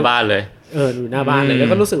อยู่หน้าบ้านเลยอยู่หน้าบ้านเลยแล้ว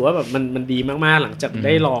ก็รู้สึกว่าแบบมันดีมากๆหลังจากไ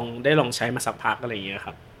ด้ลองใช้มาสักพักอะไรอย่างเงี้ยค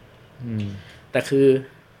รับแต่คือ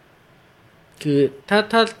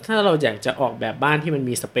ถ้าเราอยากจะออกแบบบ้านที่มัน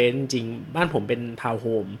มีสเปซจริงบ้านผมเป็นทาวน์โฮ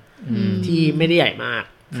มที่ไม่ได้ใหญ่มาก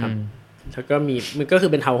ครับแล้วก็มันก็คื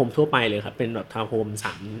อเป็นทาวน์โฮมทั่วไปเลยครับเป็นแบบทาวน์โฮม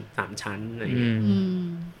3ชั้นอะไรอย่างเงี้ย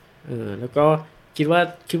แล้วก็คิดว่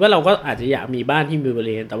าเราก็อาจจะอยากมีบ้านที่มีบ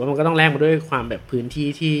ริเวณแต่ว่ามันก็ต้องแลกมาด้วยความแบบพื้น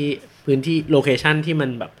ที่โลเคชั่นที่มัน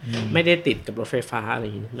แบบไม่ได้ติดกับรถไฟฟ้าอะไรอ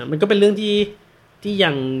ย่างเงี้ยมันก็เป็นเรื่องที่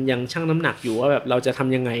ยังชั่งน้ำหนักอยู่ว่าแบบเราจะท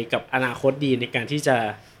ำยังไงกับอนาคตดีในการที่จะ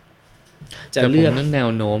เลือกนั้นแนว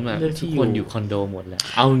โน้มอ่ะทุกคนอยู่คอนโดหมดแหละ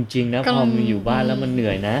เอาจริงๆนะพอมาอยู่บ้านแล้วมันเหนื่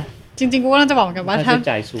อยนะจริงๆกูก็จะบอกกันว่าถ้า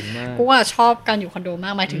จ่ายสูงมากกูว่าชอบการอยู่คอนโดม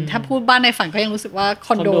ากหมายถึงถ้าพูดบ้านในฝันก็ยังรู้สึกว่าค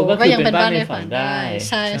อนโดก็ยังเป็นบ้านในฝันได้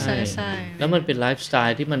ใช่แล้วมันเป็นไลฟ์สไต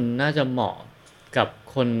ล์ที่มันน่าจะเหมาะกับ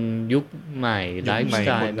คนยุคใหม่ไลฟ์สไ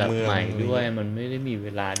ตล์แบบใหม่ด้วยมันไม่ได้มีเว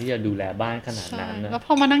ลาที่จะดูแลบ้านขนาดนั้นนะแล้วพ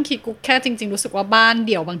อมานั่งคิดกูแค่จริงๆรู้สึกว่าบ้านเ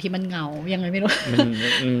ดี่ยวบางทีมันเหงายังไงไม่รู้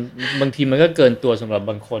บางทีมันก็เกินตัวสำหรับ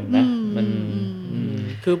บางคนนะมัน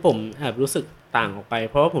คือผมแอบรู้สึกต่างออกไป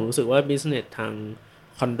เพราะว่าผมรู้สึกว่าบิสเนสทาง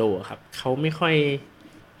อนโดครับเขาไม่ค่อย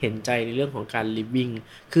เห็นใจในเรื่องของการ living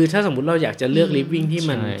คือถ้าสมมุติเราอยากจะเลือก living ที่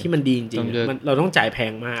มันดีจริงๆมันเราต้องจ่ายแพ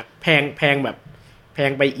งมากแพงแบบแพ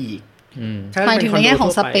งไปอีกหมายถึงในแง่ขอ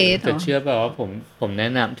งสเปซแต่เชื่อป่ะว่าผมแนะ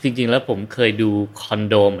นำจริงๆแล้วผมเคยดูคอน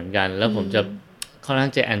โดเหมือนกันแล้วผมจะค่อนข้า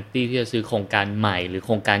งจะแอนตี้ที่จะซื้อโครงการใหม่หรือโค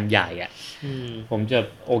รงการใหญ่อ่ะผมจะ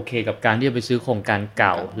โอเคกับการที่จะไปซื้อโครงการเ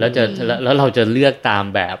ก่าแล้วเราจะเลือกตาม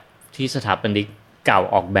แบบที่สถาปนิกเก่า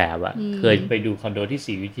ออกแบบอ่ะเคยไปดูคอนโดที่ศ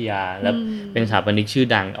รีอยุธยาแล้วเป็นสถาปนิกชื่อ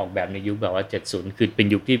ดังออกแบบในยุคแบบว่า70คือเป็น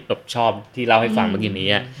ยุคที่แบบชอบที่เล่าให้ฟังเมื่อกี้นี้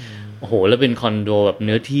อ่ะโอ้โหแล้วเป็นคอนโดแบบเ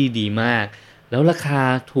นื้อที่ดีมากแล้วราคา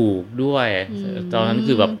ถูกด้วยตอนนั้น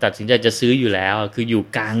คือแบบตัดสินใจจะซื้ออยู่แล้วคืออยู่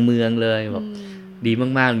กลางเมืองเลยแบบดีม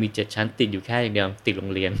ากๆมี7ชั้นติดอยู่แค่อย่างเดียวติดโร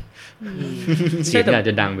งเรียนเสียงอาจ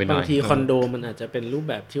จะดังไปหน่อยบางทีคอนโดมันอาจจะเป็นรูป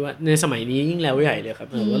แบบที่ว่าในสมัยนี้ยิ่งแล้วใหญ่เลยครับ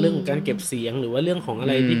ว่าเรื่องของการเก็บเสียงหรือว่าเรื่องของอะ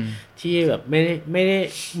ไรที่แบบไม่ได้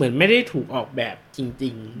เหมือนไม่ได้ถูกออกแบบจริ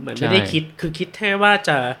งๆเหมือนไม่ได้คิดคือคิดแค่ว่าจ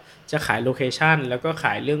ะขายโลเคชันแล้วก็ข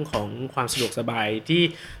ายเรื่องของความสะดวกสบาย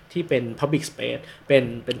ที่เป็น public space เ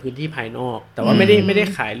ป็นพื้นที่ภายนอกแต่ว่าไม่ได้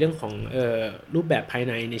ขายเรื่องของรูปแบบภาย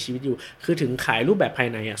ในชีวิตอยู่คือถึงขายรูปแบบภาย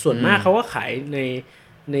ในอ่ะส่วนมากเขาก็ขาย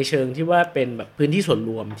ในเชิงที่ว่าเป็นแบบพื้นที่ส่วน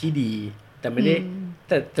รวมที่ดีแต่ไม่ได้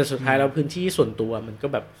แต่สุดท้ายแล้วพื้นที่ส่วนตัวมันก็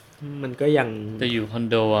แบบมันก็ยังแต่อยู่คอน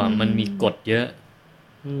โดอ่ะมันมีกฎเยอะ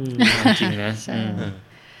จริงนะ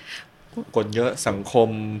กฎเยอะสังคม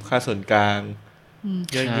ค่าส่วนกลาง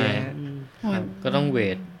เยอะแยะก็ต้องเว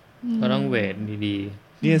ทดี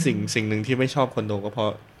ๆนี่สิ่งหนึ่งที่ไม่ชอบคอนโดก็เพรา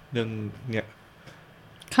ะเรื่องเนี่ย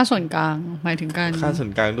ค่าส่วนกลางหมายถึงการค่าส่ว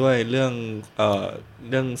นกลางด้วยเ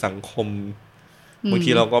รื่องสังคมบาง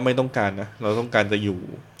ทีเราก็ไม่ต้องการนะเราต้องการจะอยู่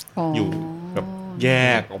แบบแย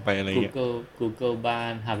กออกไปอะไรอย่างเงี้ย Google บ้า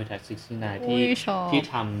น Habitat 69ที่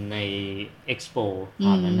ทำใน Expo ต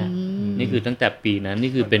อนนั้นนะนี่คือตั้งแต่ปีนั้น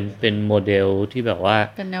นี่คือเป็นโมเดลที่แบบว่า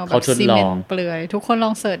เขาทดลองเปลือยทุกคนล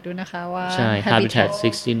องเสิร์ชดูนะคะว่าใช่ Habitat 69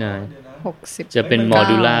จะเป็นโม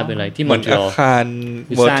ดูล่าเป็นอะไรที่มอนทรีออลอาคาร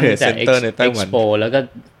World Trade Center ในไต้หวัน Expo แล้วก็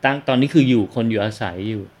ตั้งตอนนี้คืออยู่คนอยู่อาศัย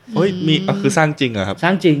อยู่เฮ้ยมีคือสร้างจริงเหรอครับสร้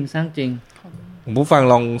างจริงผมผู้ฟัง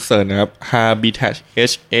ลองเสิร์ชนะครับ Habitat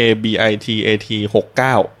HABITAT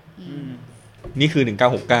 69นี่คือ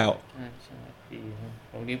1969ใช่ปี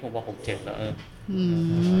ตรงนี้ผมบอก67แล้ว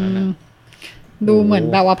ดูเหมือน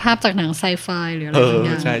แบบว่าภาพจากหนังไซไฟหรืออะไรอย่างเ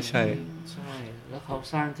งี้ยใช่แล้วเขา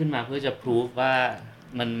สร้างขึ้นมาเพื่อจะพิสูจว่า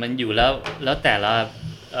มันอยู่แล้วแ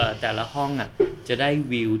ต่ละห้องอ่ะจะได้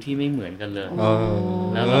วิวที่ไม่เหมือนกันเลย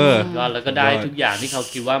แล้วก็ได้ทุกอย่างที่เขา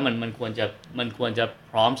คิดว่ามันควรจะ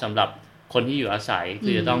พร้อมสำหรับคนที่อยู่อาศัยคื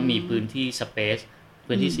อจะต้องมีพื้นที่สเปซ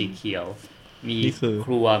พื้นที่สีเขียวมีค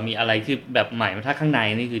รัวมีอะไรคือแบบใหม่ถ้าข้างใน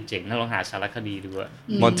นี่คือเจ๋งถ้าลองหาสารคดีดูอ่ะ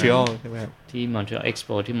มอนทรีออลใช่ไหมครับที่มอนทรีออล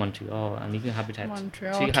Expo ที่มอนทรีออลอันนี้คือ Habitat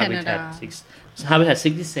ชื่อ Habitat 67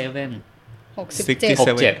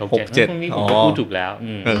นี่ผมพูดถูกแล้ว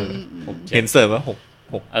เห็นเสิร์ฟว่า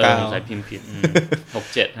ใส่พิมพ์ผิด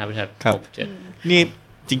67 Habitat 67นี่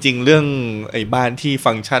จริงๆเรื่องไอ้บ้านที่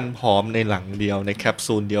ฟังก์ชันพร้อมในหลังเดียวในแคป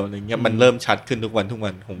ซูลเดียวอะไรเงี้ยมันเริ่มชัดขึ้นทุกวัน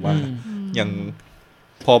ผมว่าอย่าง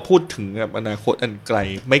พอพูดถึงแบบอนาคตอันไกล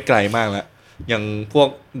ไม่ไกลมากแล้วอย่างพวก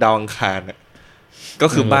ดาวอังคารอ่ะก็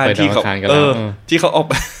คือบ้านที่เขาที่เขาออก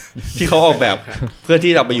แบบเพื่อ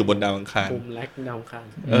ที่เราไปอยู่บนดาวอังคารภูมิแลกดาวอังคาร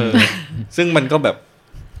ซึ่งมันก็แบบ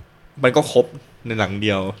มันก็ครบในหลังเ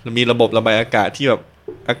ดียวมีระบบระบายอากาศที่แบบ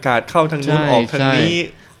อากาศเข้าทางนู้นออกทางนี้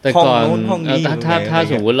แต่ก่อนถ้า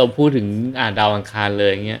สมมติเราพูดถึงดาวอังคารเลย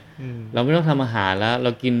เงี้ยเราไม่ต้องทำอาหารแล้วเร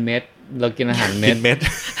ากินเม็ดเรากินอาหารเม็ด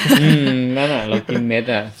นั่นแหละเรากินเม็ด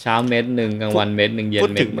อ่ะเช้าเม็ดนึงกลางวันเม็ดนึงเย็น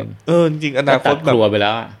เม็ดนึงจริงอนาคตแบบครัวไปแล้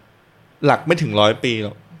วหลักไม่ถึง100 ปีหร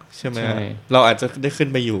อกใช่ไหมเราอาจจะได้ขึ้น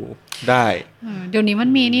ไปอยู่ได้เดี๋ยวนี้มัน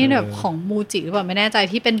มีนี่แบบของมูจิหรือเปล่าไม่แน่ใจ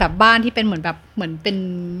ที่เป็นแบบบ้านที่เป็นเหมือนเป็น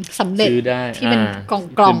สำเร็จที่เป็นกล่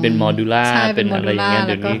องเป็นโมดูล่าเป็นอะไรอย่างเงี้ยเ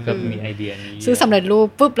ดี๋ยวนี้ก็มีไอเดียนี้ซื้อสำเร็จรูป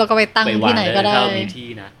ปุ๊บแล้วก็ไปตั้งที่ไหนก็ได้มีที่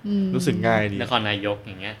นะรู้สึกง่ายดีนครนายก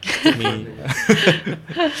อย่างเงี้ยมี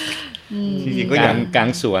จริงๆก็กลาง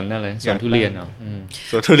สวนนั่นเลยสวนทุเรียนเนาะ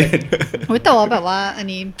สวนทุเรียนแต่ว่าแบบว่าอัน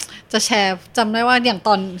นี้จะแชร์จำได้ว่าอย่างต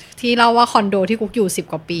อนที่เล่าว่าคอนโดที่กุ๊กอยู่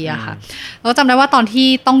10 กว่าปีอะค่ะแล้วจำได้ว่าตอนที่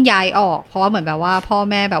ต้องย้ายออกเพราะว่าเหมือนแบบว่าพ่อ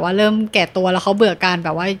แม่แบบว่าเริ่มแก่ตัวแล้วเขาเบื่อการแบ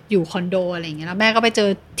บว่าอยู่คอนโดอะไรอย่างเงี้ยแล้วแม่ก็ไปเจอ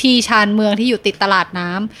ที่ชานเมืองที่อยู่ติดตลาดน้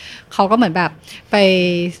ำเขาก็เหมือนแบบไป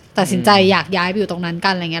ตัดสินใจอยากย้ายไปอยู่ตรงนั้นกั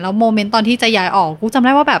นอะไรเงี้ยแล้วโมเมนต์ตอนที่จะย้ายออกกุ๊กจำไ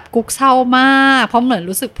ด้ว่าแบบกุ๊กเศร้ามากเพราะเหมือน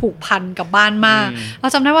รู้สึกผูกพันกับบ้านมากเรา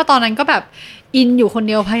จำได้ว่าตอนนั้นก็แบบอินอยู่คนเ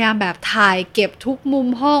ดียวพยายามแบบถ่ายเก็บทุกมุม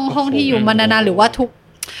ห้องที่อยู่มานานๆหรือว่า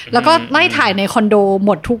แล้วก็ไล่ถ่ายในคอนโดห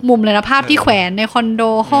มดทุกมุมเลยนะภาพที่แขวนในคอนโด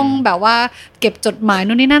ห้องแบบว่าเก็บจดหมาย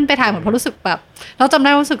นู่นนี่นั่นไปถ่ายหมดเพราะรู้สึกแบบเราจำไ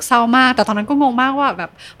ด้รู้สึกเศร้ามากแต่ตอนนั้นก็งงมากว่าแบบ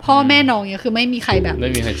พ่อแม่น้องเนี่ยคือไม่มีใครแบบไ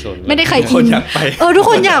ม่มีใครสนไม่ได้ใครอินทุก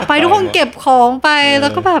คนอยากไปทุกคนเก็บของไปแล้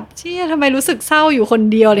วก็แบบเชี่ยทำไมรู้สึกเศร้าอยู่คน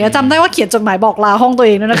เดียวเนี่ยจำได้ว่าเขียนจดหมายบอกลาห้องตัวเ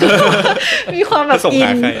องนั่นนะคือมีความแบบอิ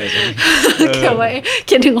นเขียนไว้เ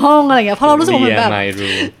ขียนถึงห้องอะไรอย่างเงี้ยเพราะเรารู้สึกว่าเหมือนแบบ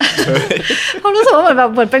เพราะรู้สึกว่าเห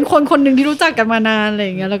มือนเป็นคนคนนึงที่รู้จักกันมานานอะไรอ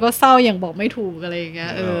ย่างเงี้ยแล้วก็เศร้าอย่างบอกไม่ถูกอะไรอย่างเงี้ย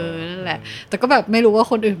นั่นแหละแต่ก็แบบไม่รู้ว่า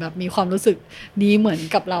คนอื่นแบบมีความรู้สึกนี้เหมือน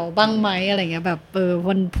กับเราบ้างไหมอะไรเงี้ยแบบ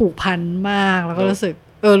มันผูกพันมากแล้วก็รู้สึก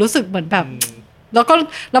เหมือนแบบแ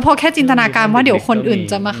ล้วพอแค่จินตนาการว่าเดี๋ยวคนอื่น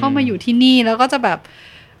จะมาเข้ามาอยู่ที่นี่แล้วก็จะแบบ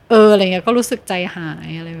อะไรเงี้ยก็รู้สึกใจหาย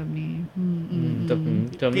อะไรแบบนี้แต่ผม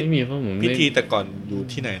จะไม่มีเพราะผมพิธีแต่ก่อนอยู่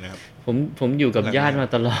ที่ไหนนะครับผมอยู่กับญาติมา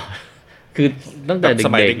ตลอดคือตั้งแต่เ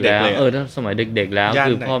ด็กๆแล้วตั้งสมัยเด็กๆแล้ว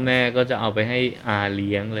คือพ่อแม่ก็จะเอาไปให้อาเ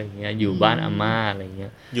ลี้ยงอะไรเงี้ยอยู่บ้านอาม่าอะไรเงี้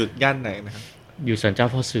ยอยู่ย่านไหนนะครับอยู่ศาลเจ้า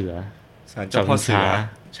พ่อเสือศาลเจ้าพ่อเสือ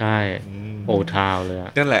ใช่โอทาวเลย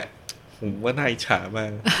นั่นแหละผมว่าน่าอิจฉามาก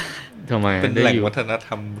ทำไมเป็นแหล่งวัฒนธ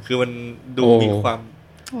รรมคือมันดูมีความ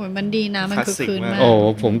โอ้ยมันดีนะมันคือคืนมาก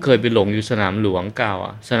ผมเคยไปหลงอยู่สนามหลวงเก่า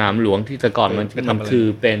อ่ะสนามหลวงที่แต่ก่อนมันคือ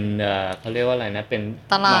เป็นเขาเรียกว่าอะไรนะเป็น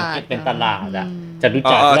ตลาดอ่ะจตุ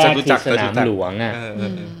จักรแรกคือสนามหลวงอ่ะ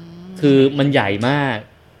คือมันใหญ่มาก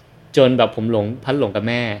จนแบบผมพัดหลงกับ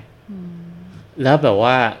แม่แล้วแบบ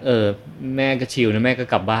ว่าแม่ก็ชิลนะแม่ก็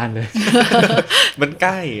กลับบ้านเลยมันใก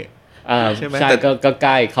ล้ใช่ไหมใช่ก็ใก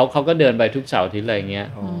ล้เขาก็เดินไปทุกเสาร์อาทิตย์อะไรเงี้ย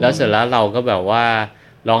แล้วเสร็จแล้วเราก็แบบว่า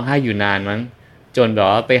ร้องไห้อยู่นานมั้งจนแบบ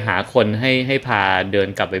ว่าไปหาคนให้พาเดิน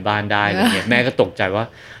กลับไปบ้านได้อะไรเงี้ยแม่ก็ตกใจว่า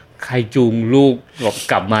ใครจูงลูกบอก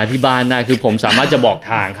กลับมาที่บ้านได้คือผมสามารถจะบอก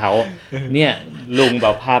ทางเขาเนี่ยลุงแบ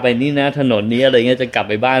บพาไปนี่นะถนนนี้อะไรเงี้ยจะกลับ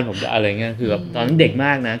ไปบ้านผมอะไรเงี้ยคือแบบตอนนั้นเด็กม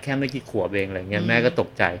ากนะแค่ไม่กี่ขวบเองอะไรเงี้ยแม่ก็ตก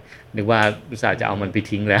ใจนึกว่าอุตส่าห์จะเอามันไป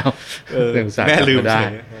ทิ้งแล้วแม่ลืมได้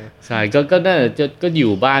ใช่ก็น่าจะก็อ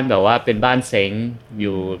ยู่บ้านแบบว่าเป็นบ้านเซ้งอ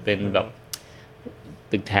ยู่เป็นแบบ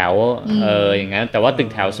ตึกแถวอย่างนั้นแต่ว่าตึก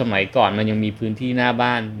แถวสมัยก่อนมันยังมีพื้นที่หน้า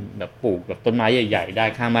บ้านแบบปลูกแบบต้นไม้ใหญ่ๆได้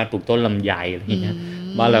ข้างบ้านปลูกต้นลำไยอะไรอย่างเงี้ย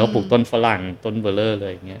บ้านเราก็ปลูกต้นฝรั่งต้นเบอร์เลอร์เล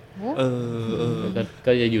ยอย่างเงี้ย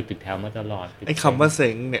ก็จะอยู่ตึกแถวมาตลอดไอ้คำว่าเ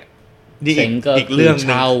ซ้งเนี่ยนี่อีกเรื่องเ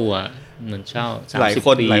ช่าอ่ะเหมือนเช่าหลายค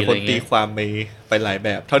นตีความไปหลายแบ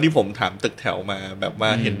บเท่าที่ผมถามตึกแถวมาแบบว่า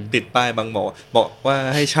เห็นติดป้ายบางบอกว่า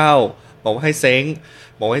ให้เช่าบอกว่าให้เซ้ง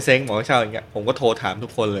บอกให้เซ้งบอกให้เช่าอย่างเงี้ยผมก็โทรถามทุ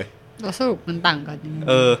กคนเลยแล้วสรุปมันต่างกัน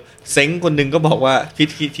เซ้งคนนึงก็บอกว่าพิ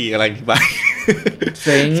ธีอะไรที่บ้านเ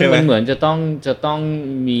ซ้งมันเหมือนจะต้อง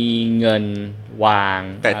มีเงินวาง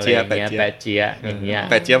แปะเจี๊ยอย่างเงี้ย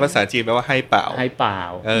แปะเจี๊ยภาษาจีนแปลว่าให้เปล่า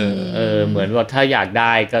เหมือนว่าถ้าอยากไ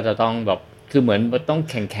ด้ก็จะต้องแบบคือเหมือนต้อง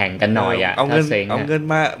แข่งกันหน่อยอ่ะถ้าเซ้งเอาเงิน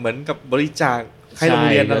มาเหมือนกับบริจาคให้โรง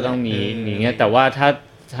เรียนก็ต้องมีอย่างเงี้ยแต่ว่า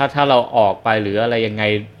ถ้าเราออกไปหรืออะไรยังไง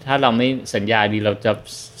ถ้าเราไม่สัญญาดีเราจะ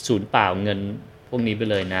สูญเปล่าเงินพวกนี้ไป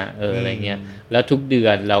เลยนะอะไรเงี้ยแล้วทุกเดือ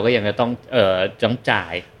นเราก็ยังจะต้องจ่า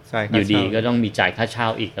ยอยู่ดีก็ต้องมีจ่ายค่าเช่า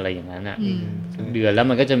อีกอะไรอย่างนั้นอ่ะทุกเดือนแล้ว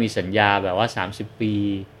มันก็จะมีสัญญาแบบว่า30 ปี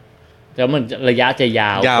แต่มันระยะจะย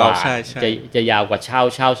าวกว่าจะยาวกว่าเช่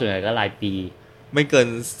าส่วนใหญ่ก็รายปีไม่เกิน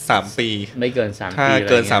3 ปีไม่เกิน3 ปีถ้า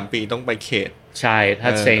เกิน3 ปีต้องไปเขตใช่ถ้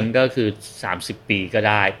าเซ็งก็คือ30 ปีก็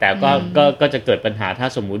ได้แต่ก็จะเกิดปัญหาถ้า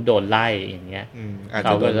สมมุติโดนไล่อย่างเงี้ยเข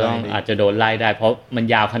าก็อาจจะโดนไล่ได้เพราะมัน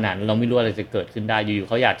ยาวขนาดเราไม่รู้อะไรจะเกิดขึ้นได้อยู่ๆ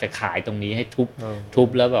เขาอยากจะขายตรงนี้ให้ทุบ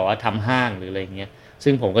แล้วแบบว่าทำห้างหรืออะไรเงี้ย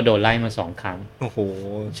ซึ่งผมก็โดนไล่มา2 ครั้งโอ้โห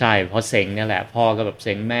ใช่เพราะเซ็งนี่แหละพ่อก็แบบเ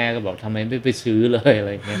ซ็งแม่ก็บอกทำไมไม่ไปซื้อเลยอะไ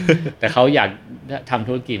รเงี้ยแต่เขาอยากทำ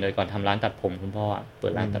ธุรกิจเลยก่อนทำร้านตัดผมคุณพ่อเปิ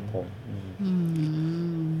ดร้านตัดผม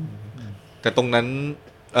แต่ตรงนั้น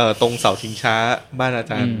ตรงเสาชิงช้าบ้านอา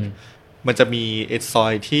จารย์มันจะมีซอ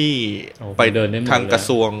ยที่ไปเดินทางกระ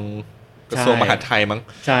ทรวงมหาดไทยมั้ง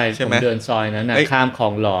ใช่ผมเดินซอยนั้นนะข้ามคลอ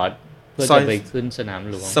งหลอดเพื่อจะไปขึ้นสนาม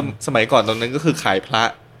หลวงสมัยก่อนตรงนั้นก็คือขายพระ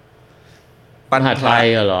มหาดไทย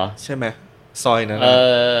เหรอใช่ไหมซอยนั้น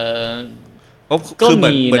คือเห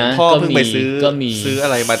มือนพ่อเพิ่งไปซื้ออะ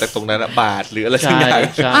ไรมาจากตรงนั้นบาทหรืออะไรสักอย่าง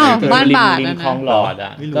บ้านบาทริมคลองหลอดอ่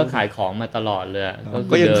ะก็ขายของมาตลอดเลย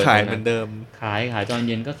ก็ยังขายเหมือนเดิมขายตอนเ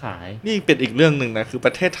ย็นก็ขายนี่เป็นอีกเรื่องนึงนะคือป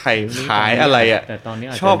ระเทศไทยขายอะไรอ่ะแต่ตอนนี้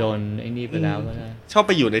อาจจะโดนไอ้นี่ไปแล้วก็ได้ชอบไ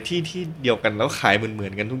ปอยู่ในที่เดียวกันแล้วขายเหมื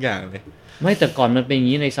อนกันทุกอย่างเลยไม่แต่ก่อนมันเป็นอย่าง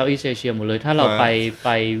นี้ในเซาท์อีสต์เอเชียหมดเลยถ้าเราไป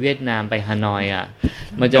เวียดนามไปฮานอยอ่ะ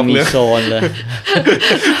มันจะมีโซนเลย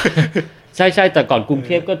ใช่แต่ก่อนกรุงเ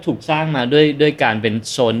ทพก็ถูกสร้างมาด้วยการเป็น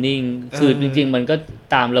โซนนิ่งคือจริงๆมันก็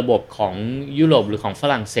ตามระบบของยุโรปหรือของฝ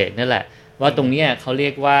รั่งเศสนั่นแหละว่าตรงนี้เขาเรี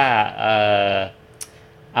ยกว่า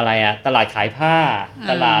อะไรอะตลาดขายผ้า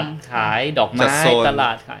ตลาดขายดอกไม้ตลา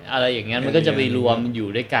ดขายอะไรอย่างเงี้ยมันก็จะไปรวมอยู่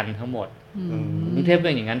ด้วยกันทั้งหมดกรุงเทพเ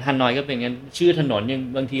ป็นอย่างนั้นฮานอยก็เป็นอย่างนั้นชื่อถนนยัง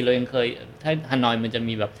บางทีเรายังเคยถ้าฮานอยมันจะ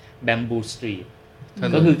มีแบบแบมบูสตรีท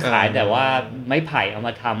ก็คือขายแต่ว่าไม้ไผ่เอาม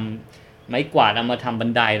าทำไม้กวาดเอามาทำบั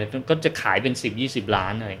นไดแล้วก็จะขายเป็น10-20 ล้า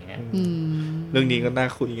นอะไรอย่างเงี้ยเรื่องนี้ก็น่า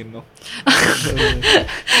คุยกันเนาะ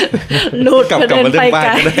ลูดกลับมาเรื่องบ้าน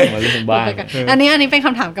ก็ได้มาเรื่องบ้านอันนี้เป็นค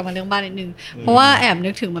ำถามกลับมาเรื่องบ้านนิดนึงเพราะว่าแอบนึ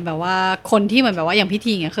กถึงมันแบบว่าคนที่เหมือนแบบว่าอย่างพิ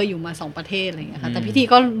ธีเงี้ยเคยอยู่มา2ประเทศอะไรเงี้ยค่ะแต่พิธี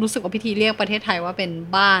ก็รู้สึกว่าพิธีเรียกประเทศไทยว่าเป็น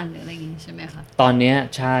บ้านหรืออะไรอย่างงี้ใช่ไหมคะตอนเนี้ย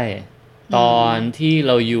ใช่ตอนที่เ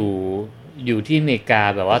ราอยู่ที่อเมริกา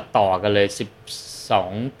แบบว่าต่อกันเลย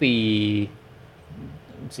12 ปี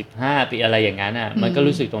15 ปีอะไรอย่างนั้นอ่ะมันก็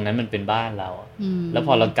รู้สึกตรงนั้นมันเป็นบ้านเราแล้วพ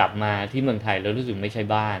อเรากลับมาที่เมืองไทยเรารู้สึกไม่ใช่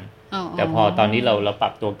บ้านแต่พอตอนนี้เราปรั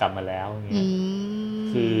บตัวกลับมาแล้วอย่างเงี้ย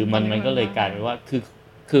คือมันก็เลยกลายเป็นว่า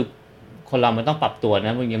คือคนเรามันต้องปรับตัวน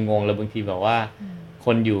ะมันยังงงเลยบางทีแบบว่าค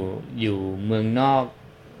นอยู่เมืองนอก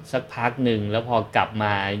สักพักนึงแล้วพอกลับม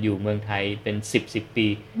าอยู่เมืองไทยเป็น10 ปี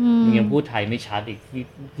มันยังพูดไทยไม่ชัดอีก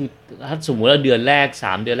คือถ้าสมมุติว่าเดือนแรก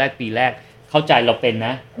3 เดือนแรกปีแรกเข้าใจเราเป็นน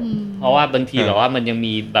ะเพราะว่าบางทีแบบว่ามันยัง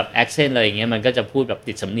มีแบบแอคเซนต์อะไรอย่างเงี้ยมันก็จะพูดแบบ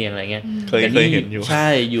ติดสำเนียงอะไรเงี้ยเคยเห็นอยู่ใช่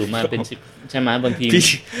อยู่มาเป็น10ใช่ไหมบางที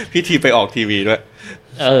พี่ทีไปออกทีวีด้วย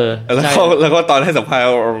แล้วก็ตอนให้สัมภาษณ์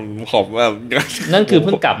ผมแบบนั่นคือเ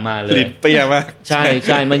พิ่งกลับมาเลยลิ้นเปี้ยมากใ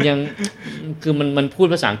ช่มันยังคือมันพูด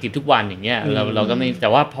ภาษาอังกฤษทุกวันอย่างเงี้ยเราก็ไม่แต่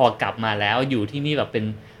ว่าพอกลับมาแล้วอยู่ที่นี่แบบเป็น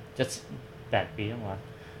จะ8 ปีแล้ววะ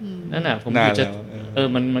นั่นน่ะผมจะ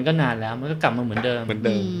มันก็นานแล้วมันก็กลับมาเหมือนเดิม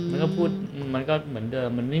มันก็พูดมันก็เหมือนเดิม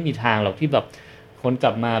มันไม่มีทางหรอกที่แบบคนก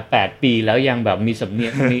ลับมา8 ปีแล้วยังแบบมีสำเนีย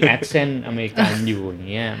งมีแอคเซนต์อเมริกันอยู่อย่า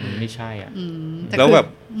งเงี้ยมันไม่ใช่อ่ะแล้วแบบ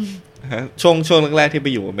ช่วงแรกๆที่ไป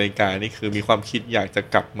อยู่อเมริกานี่คือมีความคิดอยากจะ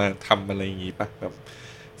กลับมาทำอะไรอย่างงี้ป่ะแบบ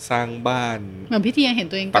สร้างบ้านเหมือนพี่ทียังเห็น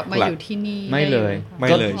ตัวเองกลับมาอยู่ที่นี่ไม่เลย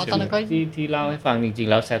ตอนนั้นก็ที่เล่าให้ฟังจริงๆ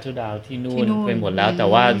แล้ว settle down ที่นู่นไปหมดแล้วแต่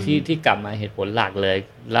ว่าที่กลับมาเหตุผลหลักเลย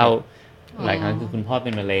เล่าหลายครั้งคือคุณพ่อเป็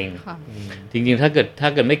นมะเร็งจริงๆถ้าเ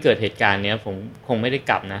กิดไม่เกิดเหตุการณ์เนี้ยผมคงไม่ได้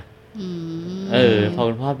กลับนะพอ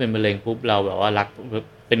คุณพ่อเป็นมะเร็งปุ๊บเราแบบว่ารัก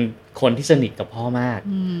เป็นคนที่สนิทกับพ่อมาก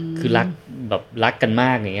คือรักกันม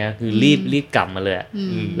ากอย่างเงี้ยคือรีบกลับมาเลย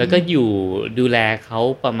แล้วก็อยู่ดูแลเขา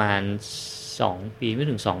ประมาณ2 ปีไม่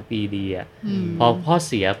ถึง2 ปีดีอ่ะพอพ่อ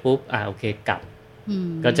เสียปุ๊บโอเคกลับ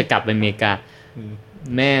ก็จะกลับไปอเมริกา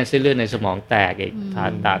แม่เส้นเลือดในสมองแตกอีกผ่า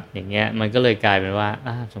ตัดอย่างเงี้ยมันก็เลยกลายเป็นว่า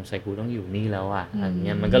สงสัยกูต้องอยู่นี่แล้วอ่ะอันเ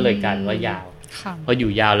งี้ยมันก็เลยกลายเป็นว่ายาวพออ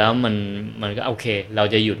ยู่ยาวแล้วมันก็โอเคเรา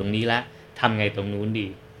จะอยู่ตรงนี้แล้วทำไงตรงนู้นดี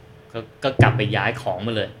ก็กลับไปย้ายของม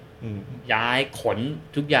าเลยย้ายขน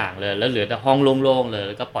ทุกอย่างเลยแล้วเหลือแต่ห้องโล่งๆเลยแ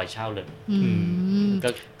ล้วก็ปล่อยเช่าเลย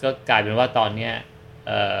ก็กลายเป็นว่าตอนเนี้ย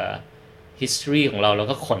history ของเรา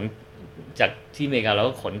ก็ขนจากที่อเมริกาเรา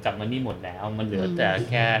ก็ขนกลับมานี่หมดแล้วมันเหลือแต่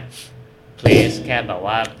แค่ place แค่แบบ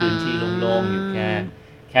ว่าพื้นที่โล่งๆอยู่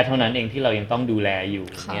แค่เท่านั้นเองที่เรายังต้องดูแลอยู่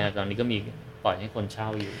เนี่ยตอนนี้ก็มีปล่อยให้คนเช่า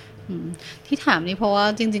อยู่ที่ถามนี่เพราะว่า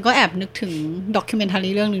จริงๆก็แอบนึกถึงด็อกิเมนทารี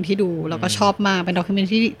เรื่องนึงที่ดูแล้วก็ชอบมากเป็นด็อกิเมน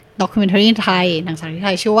ทารีไทยหนังสารไท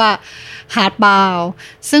ยชื่อว่า Hardbound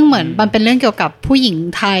ซึ่งเหมือนมันเป็นเรื่องเกี่ยวกับผู้หญิง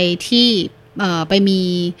ไทยที่ไปมี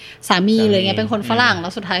สามีเลยไงเป็นคนฝรั่งแล้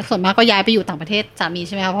วสุดท้ายส่วนมากก็ย้ายไปอยู่ต่างประเทศสามีใ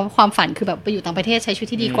ช่ไหมคะเพราะความฝันคือแบบไปอยู่ต่างประเทศใช้ชีวิต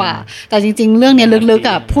ที่ดีกว่าแต่จริงๆเรื่องนี้ลึกๆ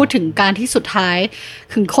อ่ะพูดถึงการที่สุดท้าย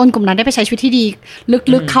ถึงคนกลุ่มนั้นได้ไปใช้ชีวิตที่ดี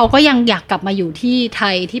ลึกๆเขาก็ยังอยากกลับมาอยู่ที่ไท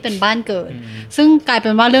ยที่เป็นบ้านเกิดซึ่งกลายเป็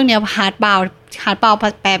นว่าเรื่องนี้ฮาร์ดบาว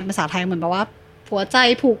แปลเป็นภาษาไทยเหมือนแบบว่าหัวใจ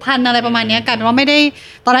ผูกพันอะไรประมาณนี้กลายเป็นว่าไม่ได้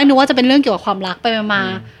ตอนแรกนึกว่าจะเป็นเรื่องเกี่ยวกับความรักไปมา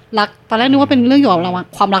รักตอนแรกนึกว่าเป็นเรื่องเกี่ยวกับ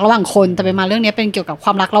ความรักระหว่างคนแต่ไปมาเรื่องนี้เป็นเกี่ยวกับคว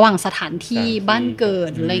ามรักระหว่างสถานที่บ้านเกิ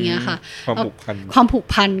ดอะไรเงี้ยค่ะความผูก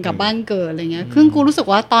พันกับบ้านเกิดอะไรเงี้ยคือกูรู้สึก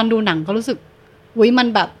ว่าตอนดูหนังก็รู้สึกอุ๊ยมัน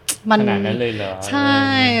แบบมันขนาดนั้นเลยเหรอใช่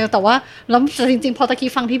แต่ว่าแล้วจริงๆพอตะกี้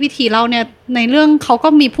ฟังที่พิธีเล่าเนี่ยในเรื่องเขาก็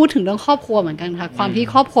มีพูดถึงเรื่องครอบครัวเหมือนกันค่ะความที่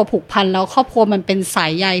ครอบครัวผูกพันแล้วครอบครัวมันเป็นสา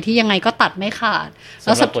ยใยที่ยังไงก็ตัดไม่ขาดแ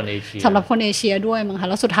ล้วสำหรับคนเอเชียด้วยมั้งคะ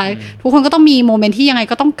แล้วสุดท้ายทุกคนก็ต้องมีโมเมนต์ที่ยังไง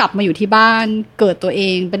ก็ต้องกลับมาอยู่ที่บ้านเกิดตัวเอ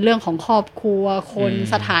งเป็นเรื่องของครอบครัวคน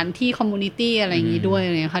สถานที่คอมมูนิตี้อะไรอย่างนี้ด้วยเ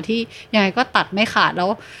ลยค่ะที่ยังไงก็ตัดไม่ขาดแล้ว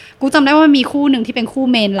กูจำได้ว่ามีคู่นึงที่เป็นคู่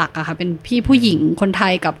เมนหลักอะค่ะเป็นพี่ผู้หญิงคนไท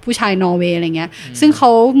ยกับผู้ชายนอร์เวย์อะไรเงี้ยซึ่งเขา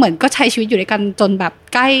เหมือนก็ใช้ชีวิตอยู่ด้วยกันจนแบบ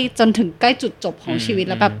ใกล้จนถึงใกล้จุดจบของชีวิต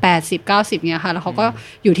แล้วแบบ80-90เนี่ยค่ะแล้วเขาก็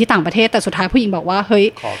อยู่ที่ต่างประเทศแต่สุดท้ายผู้หญิงบอกว่าเฮ้ย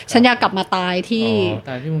ฉันอยากกลับมาตายที่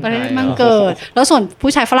ประเทศมันเกิดแล้วส่วน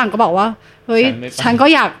ผู้ชายฝรั่งก็บอกว่าเฮ้ยฉันก็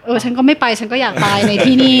อยากฉันก็ไม่ไปฉันก็อยากตายใน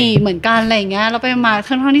ที่นี่เหมือนกันอะไรอย่างเงี้ยแล้วไปมา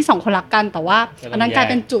ทั้งที่2คนรักกันแต่ว่าอันนั้นกลาย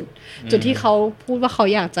เป็นจุดที่เขาพูดว่าเขา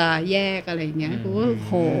อยากจะแยกอะไรอย่างเงี้ยโอ้โ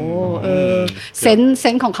หเซน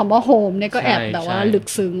ส์ของคำว่าโฮมเนี่ยก็แอบแบบว่าลึก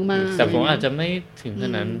ซึ้งมากแต่ผมอาจจะไม่ถึงขนา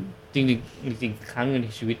ดนั้นจริงครั้งนึงใน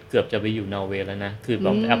ชีวิตเกือบจะไปอยู่นอร์เวย์แล้วนะคือแบ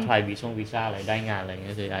บแอพพลายวีซ่าอะไรได้งานอะไรเ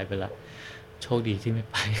งี้ยจะย้ายไปละโชคดีที่ไม่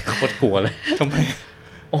ไปโคตรกลัวเลยทำไม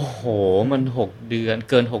โอ้โหมัน6เดือน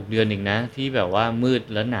เกิน6เดือนอีกนะที่แบบว่ามืด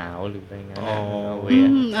และหนาวหรืออะไรเงี้ยนอร์เวย์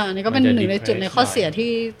นี่ก็เป็นหนึ่งในจุดในข้อเสีย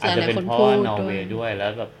ที่หลายคนพูดนอร์เวย์ด้วยแล้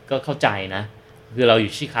วแบบก็เข้าใจนะคือเราอ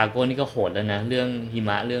ยู่ชิคาโกนี่ก็โหดแล้วนะเรื่องหิม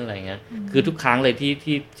ะเรื่องอะไรเงี้ยคือทุกครั้งเลย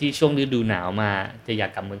ที่ช่วงฤดูหนาวมาจะอยา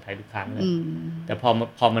กกลับเมืองไทยทุกครั้งเลยแต่พ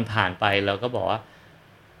อมันผ่านไปเราก็บอกว่า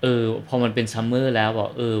พอมันเป็นซัมเมอร์แล้วบอก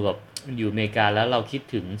แบบอยู่อเมริกาแล้วเราคิด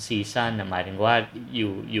ถึงซีซั่นหมายถึงว่า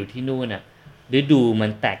อยู่ที่นู่นน่ะฤดูมั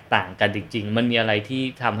นแตกต่างกันจริงๆมันมีอะไรที่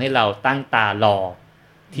ทำให้เราตั้งตารอ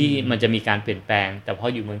ที่มันจะมีการเปลี่ยนแปลงแต่พอ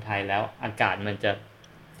อยู่เมืองไทยแล้วอากาศมัน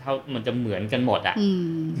จะเหมือนกันหมดอ่ะ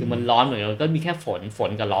คือมันร้อนเหมือนกันก็มีแค่ฝ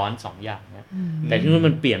นกับร้อน2อย่างนะแต่ที่นู่น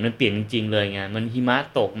มันเปลี่ยนจริงๆเลยไงมันหิมะ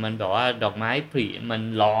ตกมันแบบว่าดอกไม้ผลิมัน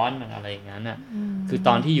ร้อนมันอะไรอย่างนั้นน่ะคือต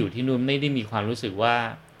อนที่อยู่ที่นู่นไม่ได้มีความรู้สึกว่า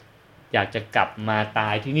อยากจะกลับมาตา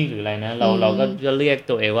ยที่นี่หรืออะไรนะเราก็เรียก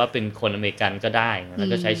ตัวเองว่าเป็นคนอเมริกันก็ได้แล้ว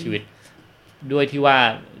ก็ใช้ชีวิตด้วยที่ว่า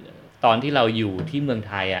ตอนที่เราอยู่ที่เมือง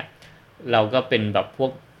ไทยอ่ะเราก็เป็นแบบพว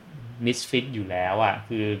กมิสฟิตอยู่แล้วอ่ะ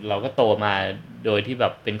คือเราก็โตมาโดยที่แบ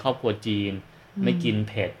บเป็นครอบครัวจีนไม่กิน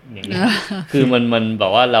เผ็ดอย่างนี้คือมันแบ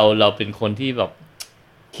บว่าเราเป็นคนที่แบบ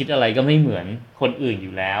คิดอะไรก็ไม่เหมือนคนอื่นอ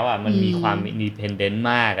ยู่แล้วอ่ะมันมีความอินดิเพนเดนต์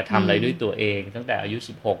มากทำอะไรด้วยตัวเองตั้งแต่อายุ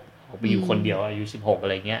16ออกไปอยู่คนเดียวอายุ16อะ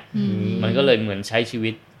ไรเงี้ยมันก็เลยเหมือนใช้ชีวิ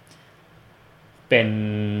ตเป็น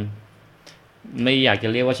ไม่อยากจะ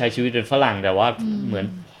เรียกว่าใช้ชีวิตเป็นฝรั่งแต่ว่าเหมือน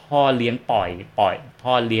พ่อเลี้ยงปล่อย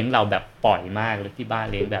พ่อเลี้ยงเราแบบปล่อยมากเลยที่บ้าน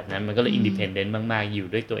เลี้ยงแบบนั้นมันก็เลยอินดิเพนเดนต์มากๆอยู่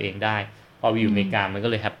ด้วยตัวเองได้พอไปอยู่อเมริกามันก็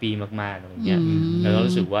เลยแฮปปี้มากๆอะไรเงี้ยแล้วก็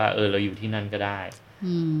รู้สึกว่าเราอยู่ที่นั่นก็ได้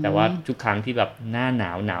แต่ว่าทุกครั้งที่แบบหน้าหน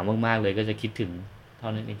าวมากๆเลยก็จะคิดถึงเท่า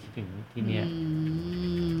นั้นเองคิดถึงที่เนี่ย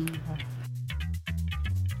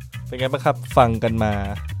เป็นไงบ้างครับฟังกันมา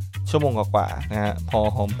ชั่วโมงกว่าๆนะฮะพอ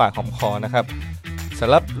หอมปากหอมคอนะครับส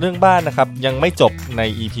ำหรับเรื่องบ้านนะครับยังไม่จบใน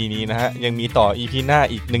EP นี้นะฮะยังมีต่อ EP หน้า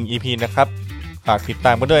อีก1 EP นะครับฝากติดต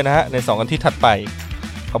ามกันด้วยนะฮะใน2 อาทิตย์ถัดไป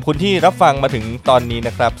ขอบคุณที่รับฟังมาถึงตอนนี้น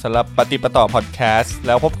ะครับสำหรับปฏิปต่อพอดแคสต์แ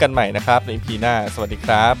ล้วพบกันใหม่นะครับใน EP หน้าสวัสดีค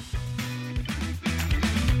รับ